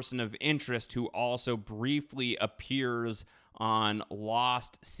from Person of Interest who also briefly appears on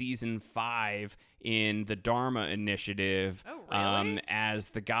Lost Season 5 in the Dharma Initiative. Oh, really? As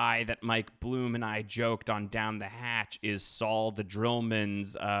the guy that Mike Bloom and I joked on Down the Hatch is Saul the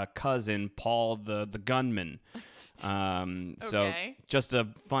Drillman's cousin, Paul the gunman. So just a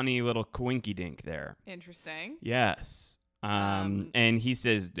funny little coinky-dink there. Interesting. Yes. And he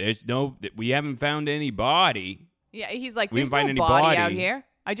says, we haven't found any body. Yeah, he's like, we there's didn't find no any body out here.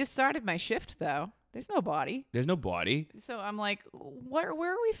 I just started my shift, though. There's no body. There's no body. So I'm like, where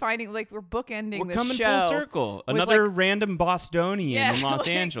are we finding? Like, we're bookending We're this coming show full circle. Another random Bostonian in Los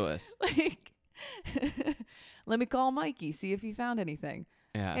Angeles. Let me call Mikey, see if he found anything.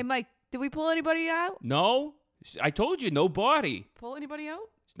 Yeah. Hey, Mike, did we pull anybody out? No. I told you, no body. Pull anybody out?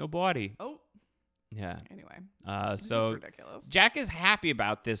 There's no body. Oh. Yeah. Anyway. So this is ridiculous. Jack is happy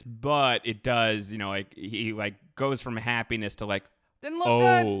about this, but it does, like he like goes from happiness to like, didn't look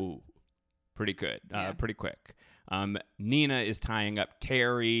good. Pretty good. Pretty quick. Nina is tying up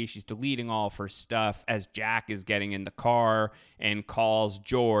Terry. She's deleting all of her stuff as Jack is getting in the car and calls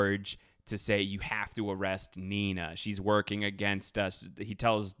George to say, you have to arrest Nina. She's working against us. He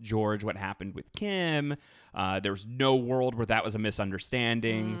tells George what happened with Kim. There's no world where that was a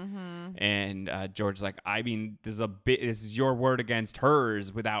misunderstanding. Mm-hmm. And George's like, I mean, this is your word against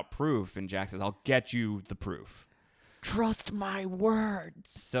hers without proof. And Jack says, I'll get you the proof. Trust my words.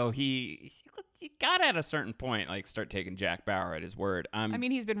 So he got at a certain point, like, start taking Jack Bauer at his word. I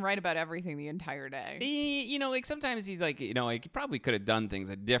mean, he's been right about everything the entire day. Like sometimes he's like, like he probably could have done things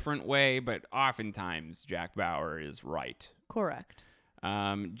a different way, but oftentimes Jack Bauer is right. Correct.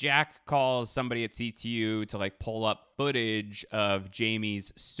 Jack calls somebody at CTU to like pull up footage of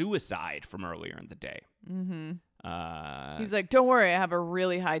Jamie's suicide from earlier in the day. Mm-hmm. He's like, don't worry, I have a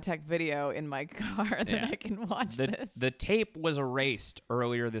really high-tech video in my car that I can watch this. The tape was erased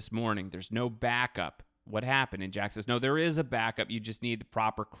earlier this morning. There's no backup. What happened? And Jack says, no, there is a backup. You just need the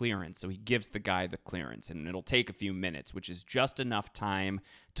proper clearance. So he gives the guy the clearance, and it'll take a few minutes, which is just enough time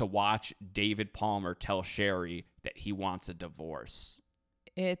to watch David Palmer tell Sherry that he wants a divorce.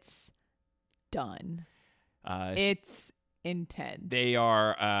 It's done. intense. They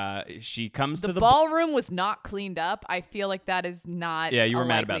are. She comes to the ballroom was not cleaned up. I feel like that is not. Yeah, you were a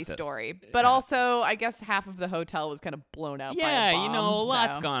mad likely about this. story. But also, I guess half of the hotel was kind of blown out. by a bomb, a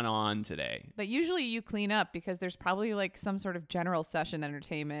lot's so. gone on today. But usually you clean up because there's probably like some sort of general session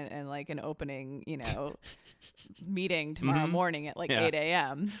entertainment and like an opening, meeting tomorrow morning at like 8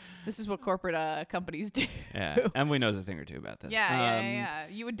 a.m. This is what corporate companies do. Yeah, Emily knows a thing or two about this. Yeah.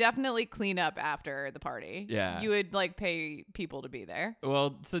 You would definitely clean up after the party. Yeah. You would like pay people to be there.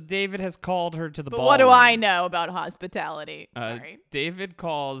 Well, so David has called her to the ballroom. But what do I know about hospitality? Sorry. David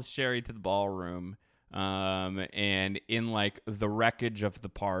calls Sherry to the ballroom, and in like the wreckage of the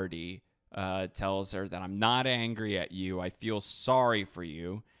party, tells her that I'm not angry at you. I feel sorry for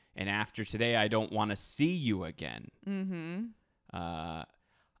you. And after today, I don't want to see you again.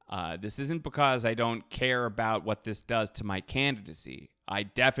 This isn't because I don't care about what this does to my candidacy. I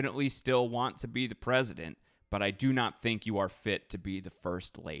definitely still want to be the president, but I do not think you are fit to be the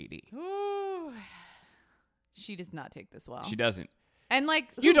first lady. Ooh. She does not take this well. She doesn't. And like,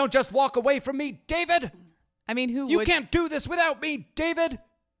 you don't just walk away from me, David. I mean, You can't do this without me, David.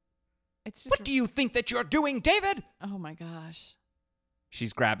 It's just. What do you think that you're doing, David? Oh my gosh.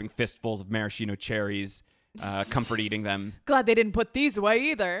 She's grabbing fistfuls of maraschino cherries, comfort eating them. Glad they didn't put these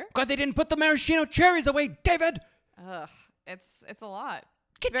away either. Glad they didn't put the maraschino cherries away, David. Ugh, it's a lot.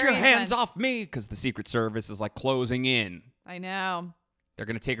 Get your hands off me, because the Secret Service is like closing in. I know. They're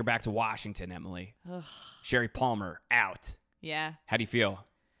going to take her back to Washington, Emily. Ugh. Sherry Palmer, out. Yeah. How do you feel?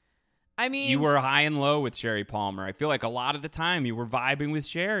 I mean, you were high and low with Sherry Palmer. I feel like a lot of the time you were vibing with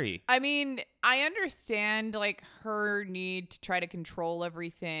Sherry. I mean, I understand like her need to try to control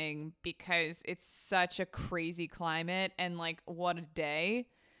everything because it's such a crazy climate and like what a day.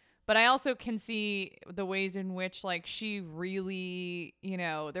 But I also can see the ways in which like she really,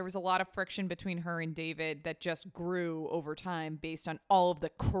 there was a lot of friction between her and David that just grew over time based on all of the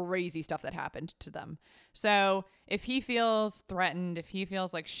crazy stuff that happened to them. So if he feels threatened, if he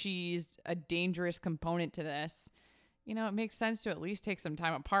feels like she's a dangerous component to this, it makes sense to at least take some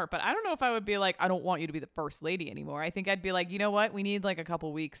time apart. But I don't know if I would be like, I don't want you to be the first lady anymore. I think I'd be like, you know what? We need like a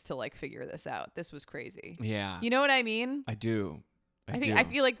couple weeks to like figure this out. This was crazy. Yeah. You know what I mean? I do. I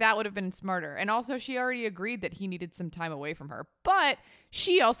feel like that would have been smarter. And also she already agreed that he needed some time away from her. But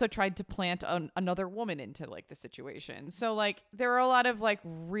she also tried to plant another woman into like the situation. So like there are a lot of like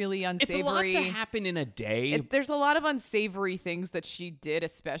really unsavory. It's a lot to happen in a day. There's a lot of unsavory things that she did,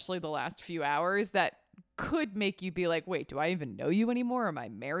 especially the last few hours, that could make you be like, wait, do I even know you anymore? Am I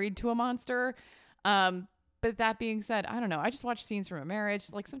married to a monster? But that being said, I don't know. I just watch scenes from a marriage.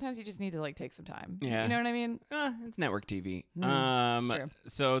 Like sometimes you just need to like take some time. Yeah. You know what I mean? It's network TV. It's true.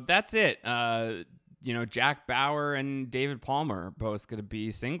 So that's it. Jack Bauer and David Palmer are both going to be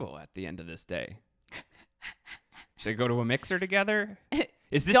single at the end of this day. Should I go to a mixer together?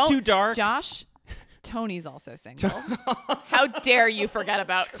 Is this too dark? Josh, Tony's also single. How dare you forget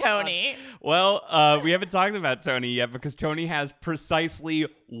about Tony? Well, we haven't talked about Tony yet because Tony has precisely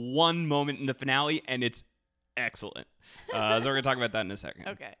one moment in the finale, and it's excellent. So we're going to talk about that in a second.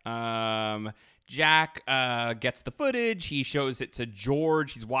 Okay. Jack gets the footage. He shows it to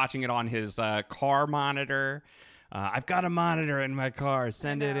George. He's watching it on his car monitor. I've got a monitor in my car.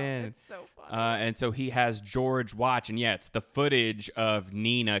 Send it in. It's so funny. And so he has George watch. And yeah, it's the footage of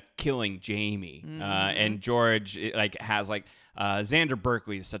Nina killing Jamie. And George has Xander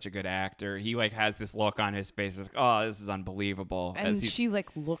Berkeley is such a good actor. He has this look on his face. It's like, oh, this is unbelievable. And she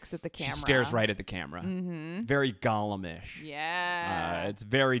looks at the camera. She stares right at the camera. Mm-hmm. Very Gollum-ish. Yeah. It's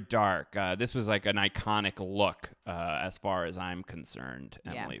very dark. This was like an iconic look as far as I'm concerned,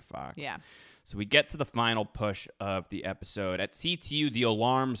 Emily Fox. Yeah. So we get to the final push of the episode. At CTU, the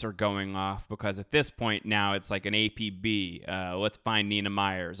alarms are going off because at this point now it's like an APB. Let's find Nina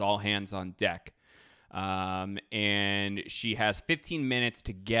Myers. All hands on deck. And she has 15 minutes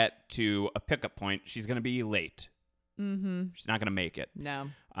to get to a pickup point. She's going to be late. Mm-hmm. She's not going to make it. No.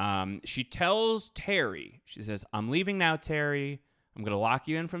 She tells Terry, she says, I'm leaving now, Terry. I'm going to lock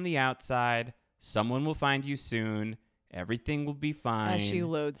you in from the outside. Someone will find you soon. Everything will be fine. As she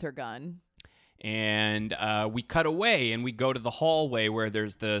loads her gun. And we cut away and we go to the hallway where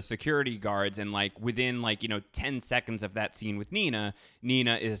there's the security guards. And within 10 seconds of that scene with Nina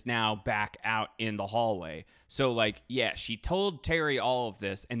is now back out in the hallway. So she told Terry all of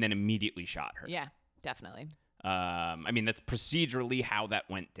this and then immediately shot her. Yeah, definitely. That's procedurally how that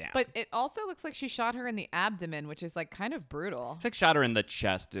went down. But it also looks like she shot her in the abdomen, which is kind of brutal. She shot her in the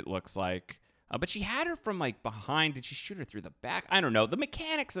chest, it looks like. But she had her from behind. Did she shoot her through the back? I don't know. The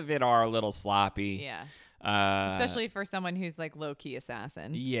mechanics of it are a little sloppy. Yeah. Especially for someone who's like low-key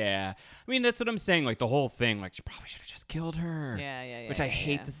assassin. Yeah. I mean, that's what I'm saying. Like the whole thing, like she probably should have just killed her. Yeah. Which I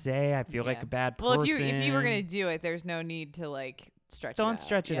hate to say. I feel like a bad person. Well, if you were going to do it, there's no need to like stretch it out. Don't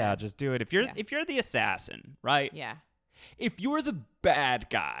stretch it out. Just do it. If you're the assassin, right? Yeah. If you're the bad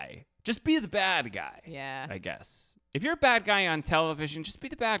guy, just be the bad guy. Yeah. I guess. If you're a bad guy on television, just be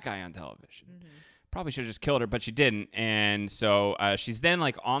the bad guy on television. Mm-hmm. Probably should have just killed her, but she didn't. And so she's then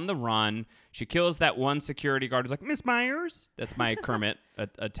like on the run. She kills that one security guard who's like, Miss Myers. That's my Kermit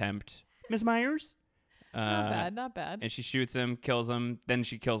attempt. Miss Myers. Not bad. And she shoots him, kills him. Then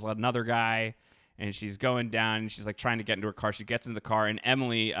she kills another guy. And she's going down, and she's like trying to get into her car. She gets into the car, and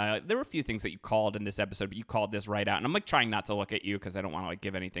Emily, there were a few things that you called in this episode, but you called this right out. And I'm like trying not to look at you because I don't want to like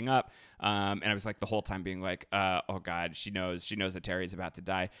give anything up. And I was like the whole time being like, oh God, she knows that Terry's about to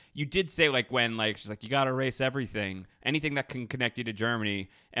die. You did say like when like she's like, you got to erase everything, anything that can connect you to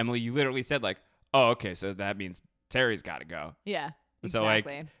Germany. Emily, you literally said like, oh, okay, so that means Terry's got to go. Yeah. So,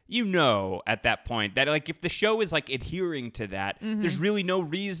 exactly. like, at that point that, like, if the show is, like, adhering to that, there's really no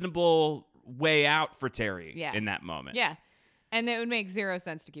reasonable way out for Terry in that moment. Yeah. And it would make zero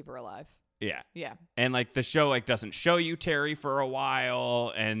sense to keep her alive. Yeah. Yeah. And, like, the show, like, doesn't show you Terry for a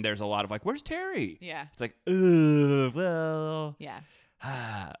while, and there's a lot of, like, where's Terry? Yeah. It's like, well. Yeah.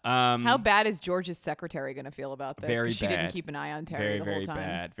 How bad is George's secretary going to feel about this? Very bad. She didn't keep an eye on Terry the whole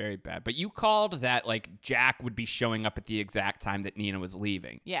time. Very bad. But you called that like Jack would be showing up at the exact time that Nina was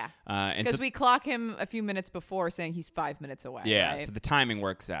leaving. Yeah. And because we clock him a few minutes before saying he's 5 minutes away. Yeah. Right? So the timing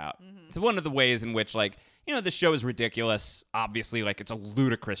works out. It's one of the ways in which like, you know, the show is ridiculous. Obviously, like, it's a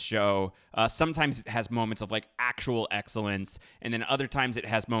ludicrous show. Sometimes it has moments of, like, actual excellence. And then other times it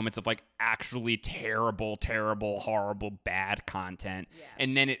has moments of, like, actually terrible, horrible, bad content. Yeah.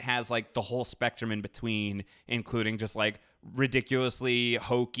 And then it has, like, the whole spectrum in between, including just, like, ridiculously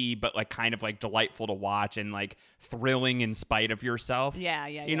hokey, but, like, kind of, like, delightful to watch and, like, thrilling in spite of yourself. Yeah.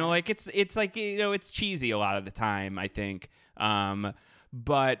 You know, like, it's like, you know, it's cheesy a lot of the time, I think.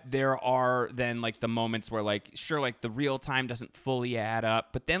 But there are then like the moments where like, sure, like the real time doesn't fully add up,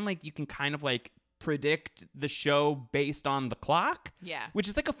 but then like you can kind of like predict the show based on the clock. Yeah. Which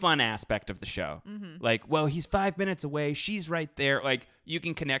is like a fun aspect of the show. Mm-hmm. Like, well, he's 5 minutes away. She's right there. Like you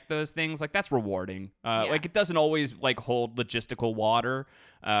can connect those things. Like that's rewarding. Like it doesn't always like hold logistical water.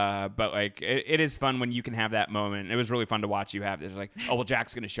 But like it is fun when you can have that moment. It was really fun to watch you have this. Like, oh, well,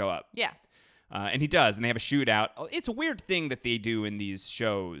 Jack's going to show up. Yeah. And he does, and they have a shootout. It's a weird thing that they do in these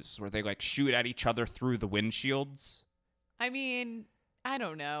shows where they like shoot at each other through the windshields. I mean, I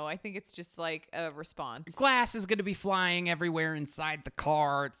don't know. I think it's just like a response. Glass is going to be flying everywhere inside the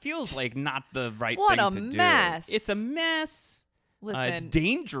car. It feels like not the right thing to do. What a mess. It's a mess. Listen, it's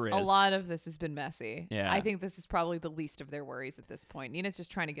dangerous. A lot of this has been messy. Yeah. I think this is probably the least of their worries at this point. Nina's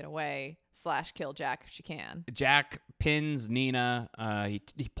just trying to get away / kill Jack if she can. Jack pins Nina.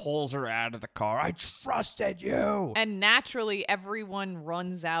 He pulls her out of the car. I trusted you. And naturally, everyone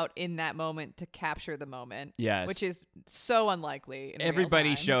runs out in that moment to capture the moment. Yes. Which is so unlikely. In Everybody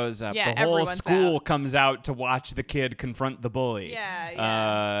real time. shows up. Yeah, the whole school out. comes out to watch the kid confront the bully.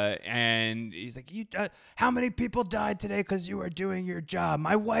 Yeah. And he's like, how many people died today because you were doing your job?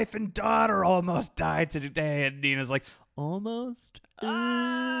 My wife and daughter almost died today. And Nina's like, almost?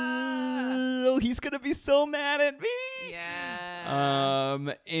 Oh, he's going to be so mad at me. Yeah.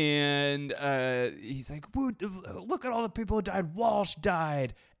 And he's like, look at all the people who died. Walsh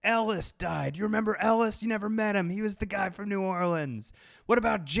died. Ellis died. You remember Ellis? You never met him. He was the guy from New Orleans. What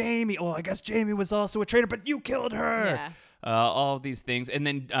about Jamie? Well, I guess Jamie was also a traitor, but you killed her. Yeah. All of these things. And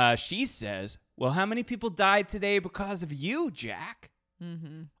then she says, well, how many people died today because of you, Jack?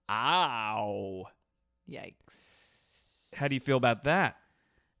 Mm-hmm. Ow. Yikes. How do you feel about that?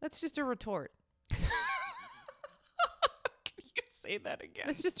 That's just a retort. Can you say that again?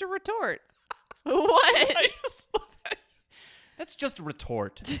 That's just a retort. What? I just love that. That's just a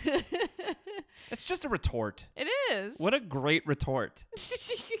retort. It's just a retort. It is. What a great retort.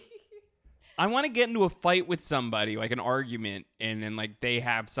 I want to get into a fight with somebody, like an argument, and then like they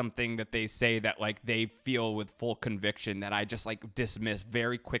have something that they say that like they feel with full conviction that I just like dismiss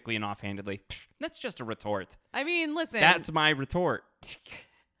very quickly and offhandedly. That's just a retort. I mean, listen. That's my retort.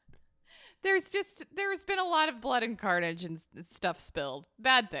 There's been a lot of blood and carnage and stuff spilled.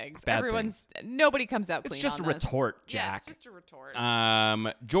 Bad things. Things. Nobody comes out clean. It's just on a retort, this. Jack. Yeah, it's just a retort.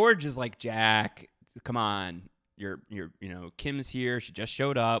 George is like, Jack, come on. You're Kim's here. She just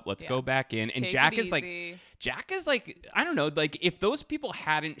showed up. Let's go back in. And Jack is like, I don't know, like if those people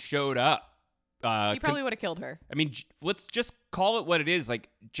hadn't showed up, he probably would have killed her. I mean, let's just call it what it is. Like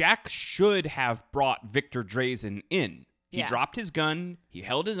Jack should have brought Victor Drazen in. He dropped his gun. He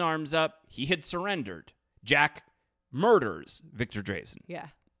held his arms up. He had surrendered. Jack murders Victor Drazen. Yeah.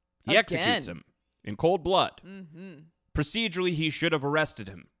 He executes him in cold blood. Mm-hmm. Procedurally, he should have arrested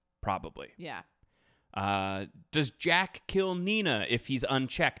him, probably. Yeah. Does Jack kill Nina if he's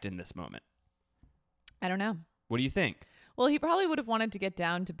unchecked in this moment? I don't know. What do you think? Well, he probably would have wanted to get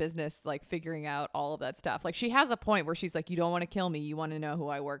down to business, like figuring out all of that stuff. Like, she has a point where she's like, you don't want to kill me. You want to know who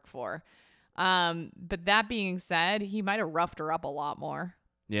I work for. But that being said, he might have roughed her up a lot more.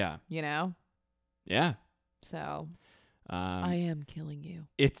 Yeah. You know? Yeah. So, I am killing you.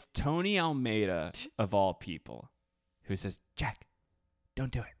 It's Tony Almeida, of all people, who says, Jack,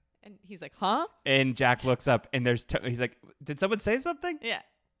 don't do it. And he's like, huh? And Jack looks up, and he's like, did someone say something? Yeah.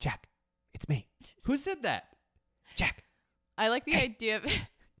 Jack, it's me. Who said that? Jack. I like the idea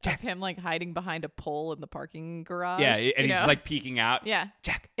of him like hiding behind a pole in the parking garage. Yeah, and he's just like peeking out. Yeah.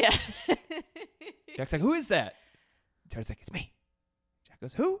 Jack. Yeah. Jack's like, who is that? Tony's like, it's me. Jack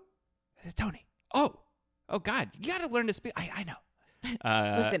goes, who? This is Tony. Oh, God, you got to learn to speak. I know.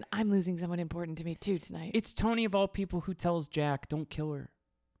 Listen, I'm losing someone important to me too tonight. It's Tony of all people who tells Jack, don't kill her.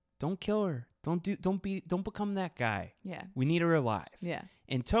 Don't kill her. Don't become that guy. Yeah. We need her alive. Yeah.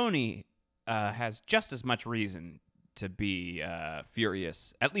 And Tony has just as much reason to be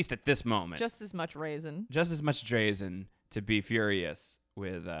furious, at least at this moment. Just as much reason to be furious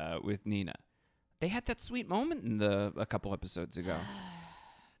with Nina. They had that sweet moment a couple episodes ago.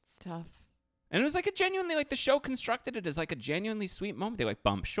 It's tough. And it was like a genuinely, like the show constructed it as like a genuinely sweet moment. They like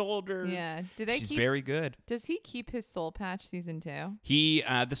bump shoulders. Yeah. She's very good. Does he keep his soul patch season 2?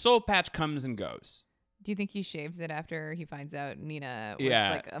 The soul patch comes and goes. Do you think he shaves it after he finds out Nina was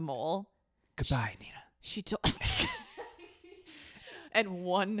like a mole? Goodbye, Nina. She told. And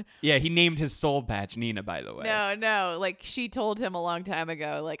one. Yeah, he named his soul patch Nina, by the way. No. Like, she told him a long time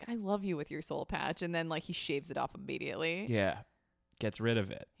ago, like, I love you with your soul patch. And then, like, he shaves it off immediately. Yeah. Gets rid of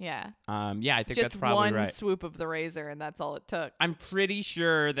it. Yeah. Yeah, I think just that's probably right. Just one swoop of the razor, and that's all it took. I'm pretty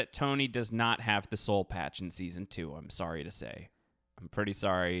sure that Tony does not have the soul patch in season 2. I'm sorry to say. I'm pretty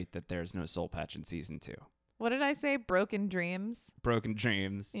sorry that there's no soul patch in season 2. What did I say? Broken dreams? Broken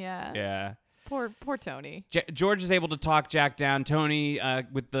dreams. Yeah. Yeah. Poor Tony. George is able to talk Jack down. Tony,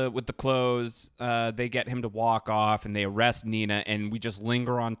 with the clothes, they get him to walk off, and they arrest Nina, and we just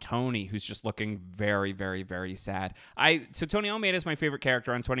linger on Tony, who's just looking very, very, very sad. So Tony Almeida is my favorite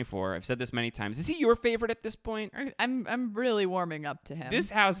character on 24. I've said this many times. Is he your favorite at this point? I'm really warming up to him. This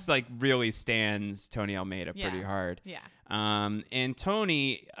house like really stands Tony Almeida pretty hard. Yeah. And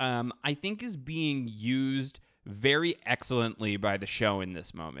Tony, I think, is being used very excellently by the show in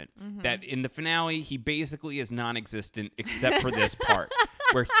this moment. Mm-hmm. That in the finale, he basically is non-existent except for this part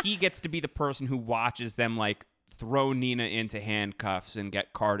where he gets to be the person who watches them like throw Nina into handcuffs and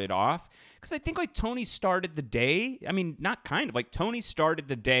get carted off. Because I think like Tony started the day. I mean, not kind of like Tony started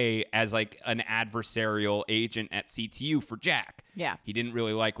the day as like an adversarial agent at CTU for Jack. Yeah. He didn't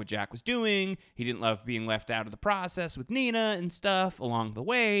really like what Jack was doing. He didn't love being left out of the process with Nina and stuff along the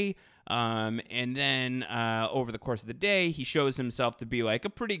way. And then over the course of the day, he shows himself to be like a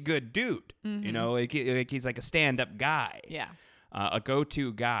pretty good dude. Mm-hmm. You know, like he's like a stand-up guy. Yeah. A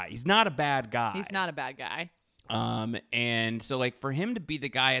go-to guy. He's not a bad guy. He's not a bad guy. And so like for him to be the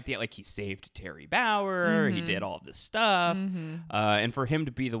guy at the end, like he saved Terry Bauer, he did all this stuff. And for him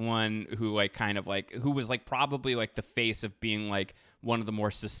to be the one who like kind of like, who was like probably like the face of being like one of the more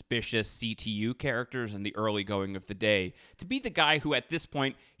suspicious CTU characters in the early going of the day, to be the guy who at this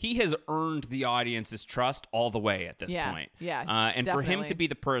point, he has earned the audience's trust all the way at this point. Yeah. And definitely. for him to be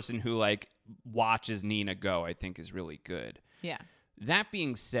the person who like watches Nina go, I think is really good. Yeah. That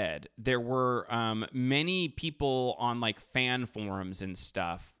being said, there were many people on like fan forums and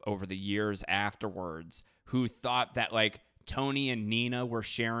stuff over the years afterwards who thought that like Tony and Nina were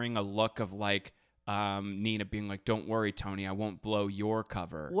sharing a look of like Nina being like, don't worry, Tony, I won't blow your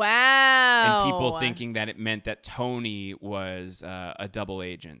cover. Wow. And people thinking that it meant that Tony was a double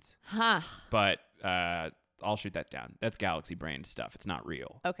agent. Huh. But I'll shoot that down. That's Galaxy Brain stuff. It's not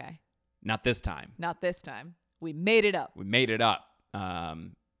real. Okay. Not this time. Not this time. We made it up. We made it up.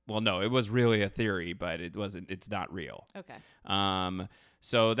 Well, no, it was really a theory, but it wasn't. It's not real. Okay.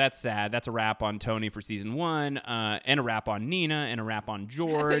 So that's sad. That's a wrap on Tony for season 1, and a wrap on Nina, and a wrap on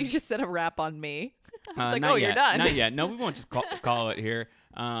George. You just said a wrap on me. I was like, not oh, yet. you're done. Not yet. No, we won't just call it here.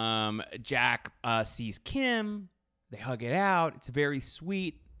 Jack sees Kim. They hug it out. It's very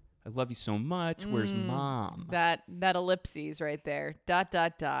sweet. I love you so much. Where's Mom? That ellipses right there. ...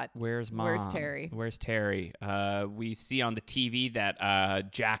 Where's Mom? Where's Terry? Where's Terry? We see on the TV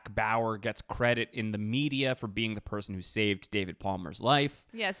that Jack Bauer gets credit in the media for being the person who saved David Palmer's life.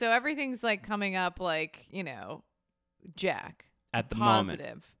 Yeah, so everything's like coming up like, you know, Jack. At the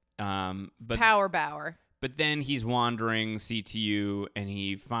positive. moment. But Power Bauer. But then he's wandering CTU, and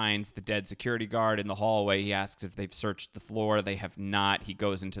he finds the dead security guard in the hallway. He asks if they've searched the floor. They have not. He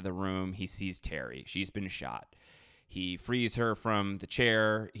goes into the room. He sees Terry. She's been shot. He frees her from the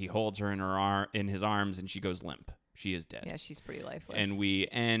chair. He holds her in his arms, and she goes limp. She is dead. Yeah, she's pretty lifeless. And we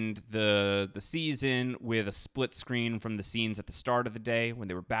end the season with a split screen from the scenes at the start of the day when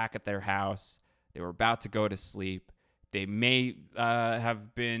they were back at their house. They were about to go to sleep. They may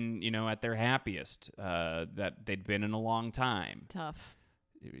have been, at their happiest that they'd been in a long time. Tough.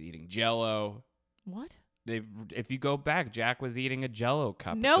 They were eating Jell-O. What? If you go back, Jack was eating a Jell-O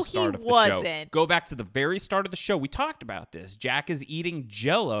cup No, at the start of the wasn't. show. Go back to the very start of the show. We talked about this. Jack is eating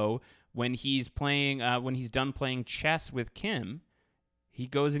Jell-O when he's playing. When he's done playing chess with Kim, he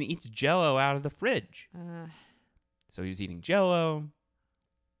goes and eats Jell-O out of the fridge. So he was eating Jell-O.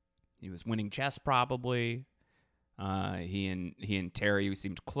 He was winning chess probably. He and Terry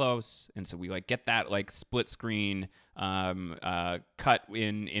seemed close, and so we get that split screen cut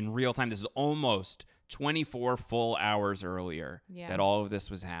in real time. This is almost 24 full hours earlier that all of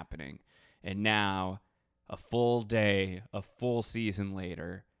this was happening, and now a full day, a full season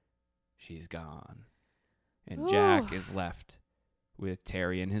later, she's gone, and Jack is left with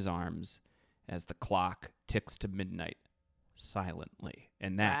Terry in his arms as the clock ticks to midnight silently,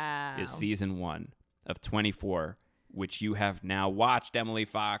 and that is season 1 of 24. Which you have now watched, Emily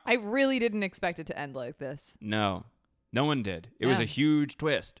Fox. I really didn't expect it to end like this. No one did. It was a huge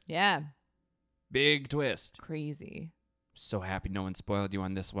twist. Yeah. Big twist. Crazy. So happy no one spoiled you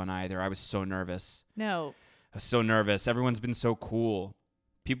on this one either. I was so nervous. No. I was so nervous. Everyone's been so cool.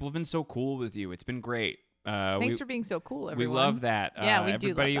 People have been so cool with you. It's been great. Thanks for being so cool, everyone. We love that. Yeah, we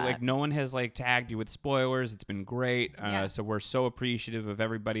everybody, do love that. No one has tagged you with spoilers. It's been great. So we're so appreciative of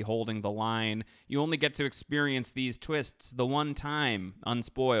everybody holding the line. You only get to experience these twists the one time,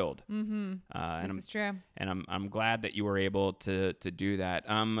 unspoiled. Mm-hmm. This is true. And I'm glad that you were able to do that.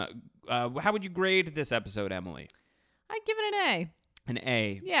 How would you grade this episode, Emily? I'd give it an A. An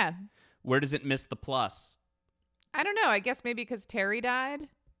A. Yeah. Where does it miss the plus? I don't know. I guess maybe because Terry died.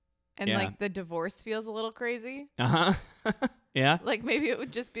 And the divorce feels a little crazy. Uh-huh. Yeah. Maybe it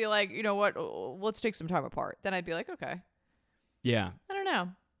would just be you know what? Let's take some time apart. Then I'd be like, okay. Yeah. I don't know.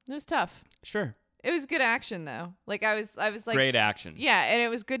 It was tough. Sure. It was good action though. I was like great action. Yeah, and it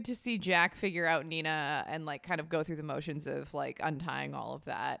was good to see Jack figure out Nina and kind of go through the motions of untying all of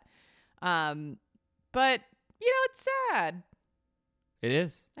that. But it's sad. It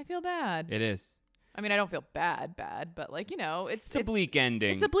is. I feel bad. It is. I mean, I don't feel bad, but it's a bleak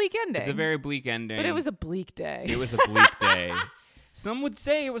ending. It's a bleak ending. It's a very bleak ending. But it was a bleak day. It was a bleak day. Some would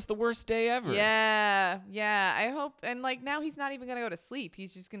say it was the worst day ever. Yeah. I hope. And now he's not even gonna go to sleep.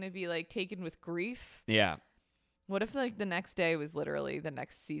 He's just gonna be taken with grief. Yeah. What if the next day was literally the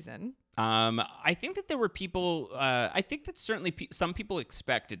next season? I think that there were people. I think that certainly some people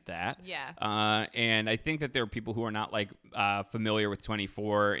expected that. Yeah. And I think that there are people who are not familiar with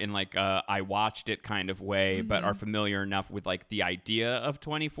 24 in I watched it kind of way, but are familiar enough with the idea of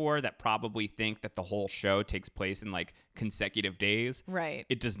 24 that probably think that the whole show takes place in consecutive days. Right.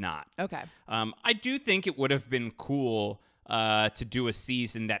 It does not. Okay. I do think it would have been cool to do a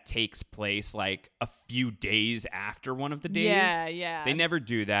season that takes place a few days after one of the days. Yeah. They never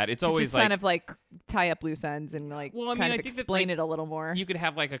do that. It's to always just kind of tie up loose ends and I think explain it a little more. You could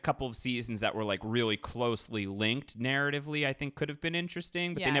have a couple of seasons that were really closely linked narratively. I think could have been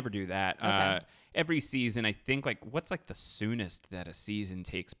interesting, but they never do that. Okay. Every season, I think what's the soonest that a season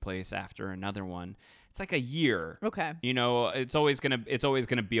takes place after another one? It's a year. Okay. It's always gonna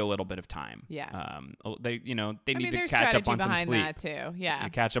be a little bit of time. Yeah. They need to there's catch up on some behind sleep. that too. Yeah.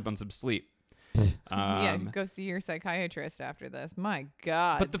 Catch up on some sleep. Yeah, go see your psychiatrist after this. My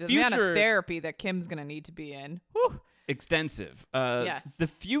God. But the amount future of therapy that Kim's gonna need to be in. Whew. Extensive. Yes. The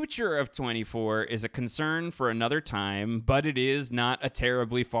future of 24 is a concern for another time, but it is not a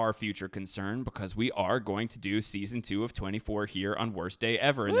terribly far future concern because we are going to do season 2 of 24 here on Worst Day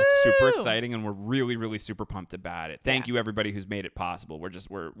Ever, and that's super exciting, and we're really, really super pumped about it. Thank you, everybody who's made it possible.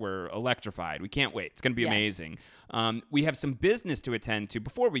 We're electrified. We can't wait. It's going to be amazing. We have some business to attend to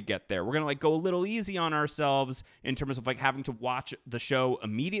before we get there. We're going to go a little easy on ourselves in terms of having to watch the show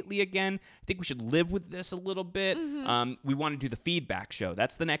immediately again. I think we should live with this a little bit. We want to do the feedback show.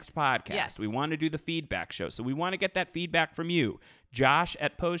 That's the next podcast. Yes. We want to do the feedback show. So we want to get that feedback from you. Josh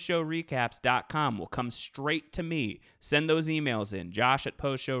at postshowrecaps.com will come straight to me. Send those emails in. Josh at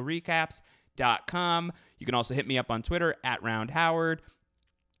postshowrecaps.com. You can also hit me up on Twitter at RoundHoward.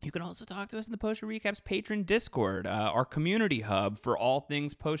 You can also talk to us in the Post Show Recaps patron Discord, our community hub for all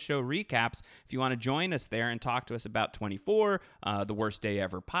things Post Show Recaps. If you want to join us there and talk to us about 24, the Worst Day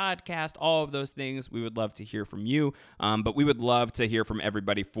Ever podcast, all of those things, we would love to hear from you. But we would love to hear from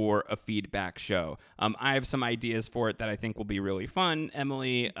everybody for a feedback show. I have some ideas for it that I think will be really fun.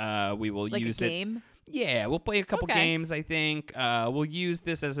 Emily, we will use a game? Yeah, we'll play a couple games, I think. We'll use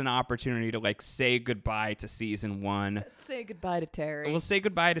this as an opportunity to say goodbye to season 1. Let's say goodbye to Terry. We'll say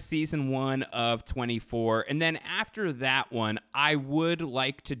goodbye to season 1 of 24. And then after that one, I would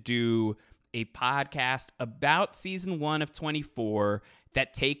like to do a podcast about season 1 of 24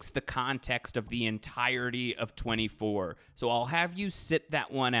 that takes the context of the entirety of 24. So I'll have you sit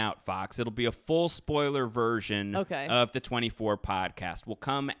that one out, Fox. It'll be a full spoiler version of the 24 podcast. Will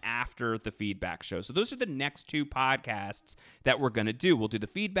come after the feedback show. So those are the next 2 podcasts that we're going to do. We'll do the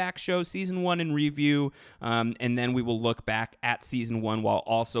feedback show, season 1 in review, and then we will look back at season 1 while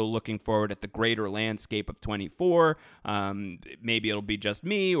also looking forward at the greater landscape of 24. Maybe it'll be just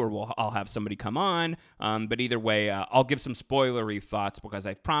me, or I'll have somebody come on. But either way, I'll give some spoilery thoughts because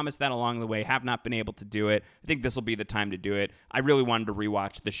I've promised that along the way, have not been able to do it. I think this will be the time to do it. I really wanted to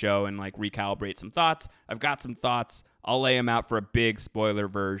rewatch the show and recalibrate some thoughts. I've got some thoughts. I'll lay them out for a big spoiler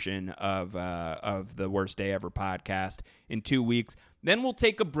version of the Worst Day Ever podcast in 2 weeks. Then we'll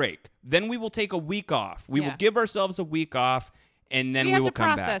take a break. Then we will take a week off. We will give ourselves a week off, and then we will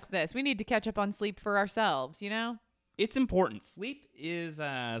come back. We have to process this. We need to catch up on sleep for ourselves, It's important. Sleep is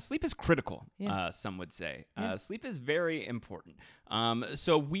critical, some would say. Sleep is very important.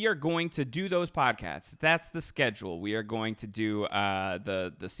 So we are going to do those podcasts. That's the schedule. We are going to do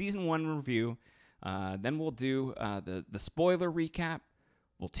the season 1 review. Then we'll do the spoiler recap.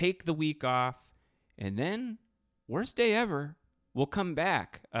 We'll take the week off. And then, Worst Day Ever, we'll come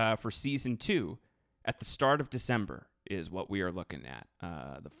back for season 2 at the start of December is what we are looking at.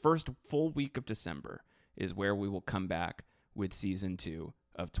 The first full week of December is where we will come back with season 2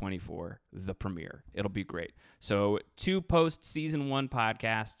 of 24, the premiere. It'll be great. So 2 post-season 1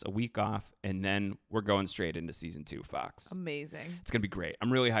 podcasts, a week off, and then we're going straight into season 2, Fox. Amazing. It's going to be great.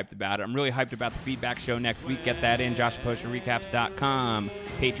 I'm really hyped about it. I'm really hyped about the feedback show next week. Get that in, JoshPostShowRecaps.com,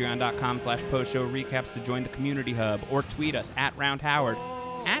 Patreon.com/PostShowRecaps to join the community hub, or tweet us at RoundHoward,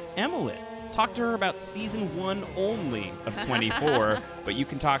 at Emily. Talk to her about season 1 only of 24, but you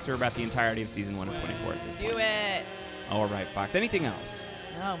can talk to her about the entirety of season 1 of 24 at this point. Do it. All right, Fox. Anything else?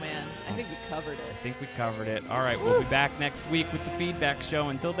 Oh, man. I think we covered it. I think we covered it. All right, we'll be back next week with the feedback show.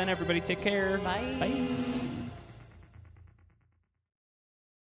 Until then, everybody take care. Bye. Bye.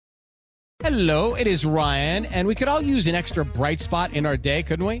 Hello, it is Ryan, and we could all use an extra bright spot in our day,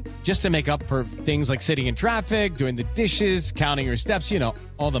 couldn't we? Just to make up for things like sitting in traffic, doing the dishes, counting your steps,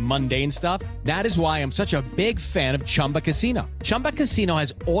 all the mundane stuff. That is why I'm such a big fan of Chumba Casino. Chumba Casino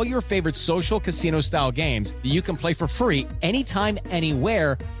has all your favorite social casino-style games that you can play for free anytime,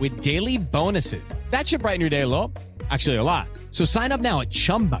 anywhere with daily bonuses. That should brighten your day a little. Actually, a lot. So sign up now at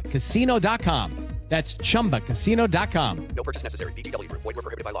ChumbaCasino.com. That's ChumbaCasino.com. No purchase necessary. VGW Group. Void where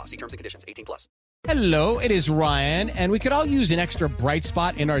prohibited by law. See terms and conditions. 18+. Hello, it is Ryan, and we could all use an extra bright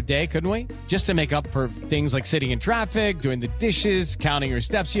spot in our day, couldn't we? Just to make up for things like sitting in traffic, doing the dishes, counting your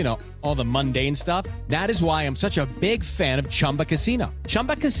steps, all the mundane stuff. That is why I'm such a big fan of Chumba Casino.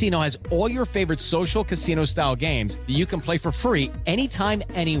 Chumba Casino has all your favorite social casino-style games that you can play for free anytime,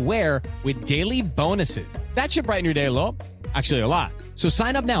 anywhere with daily bonuses. That should brighten your day a little. Actually, a lot. So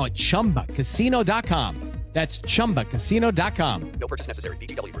sign up now at ChumbaCasino.com. That's ChumbaCasino.com. No purchase necessary.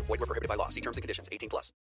 VGW Group. Void where prohibited by law. See terms and conditions. 18+.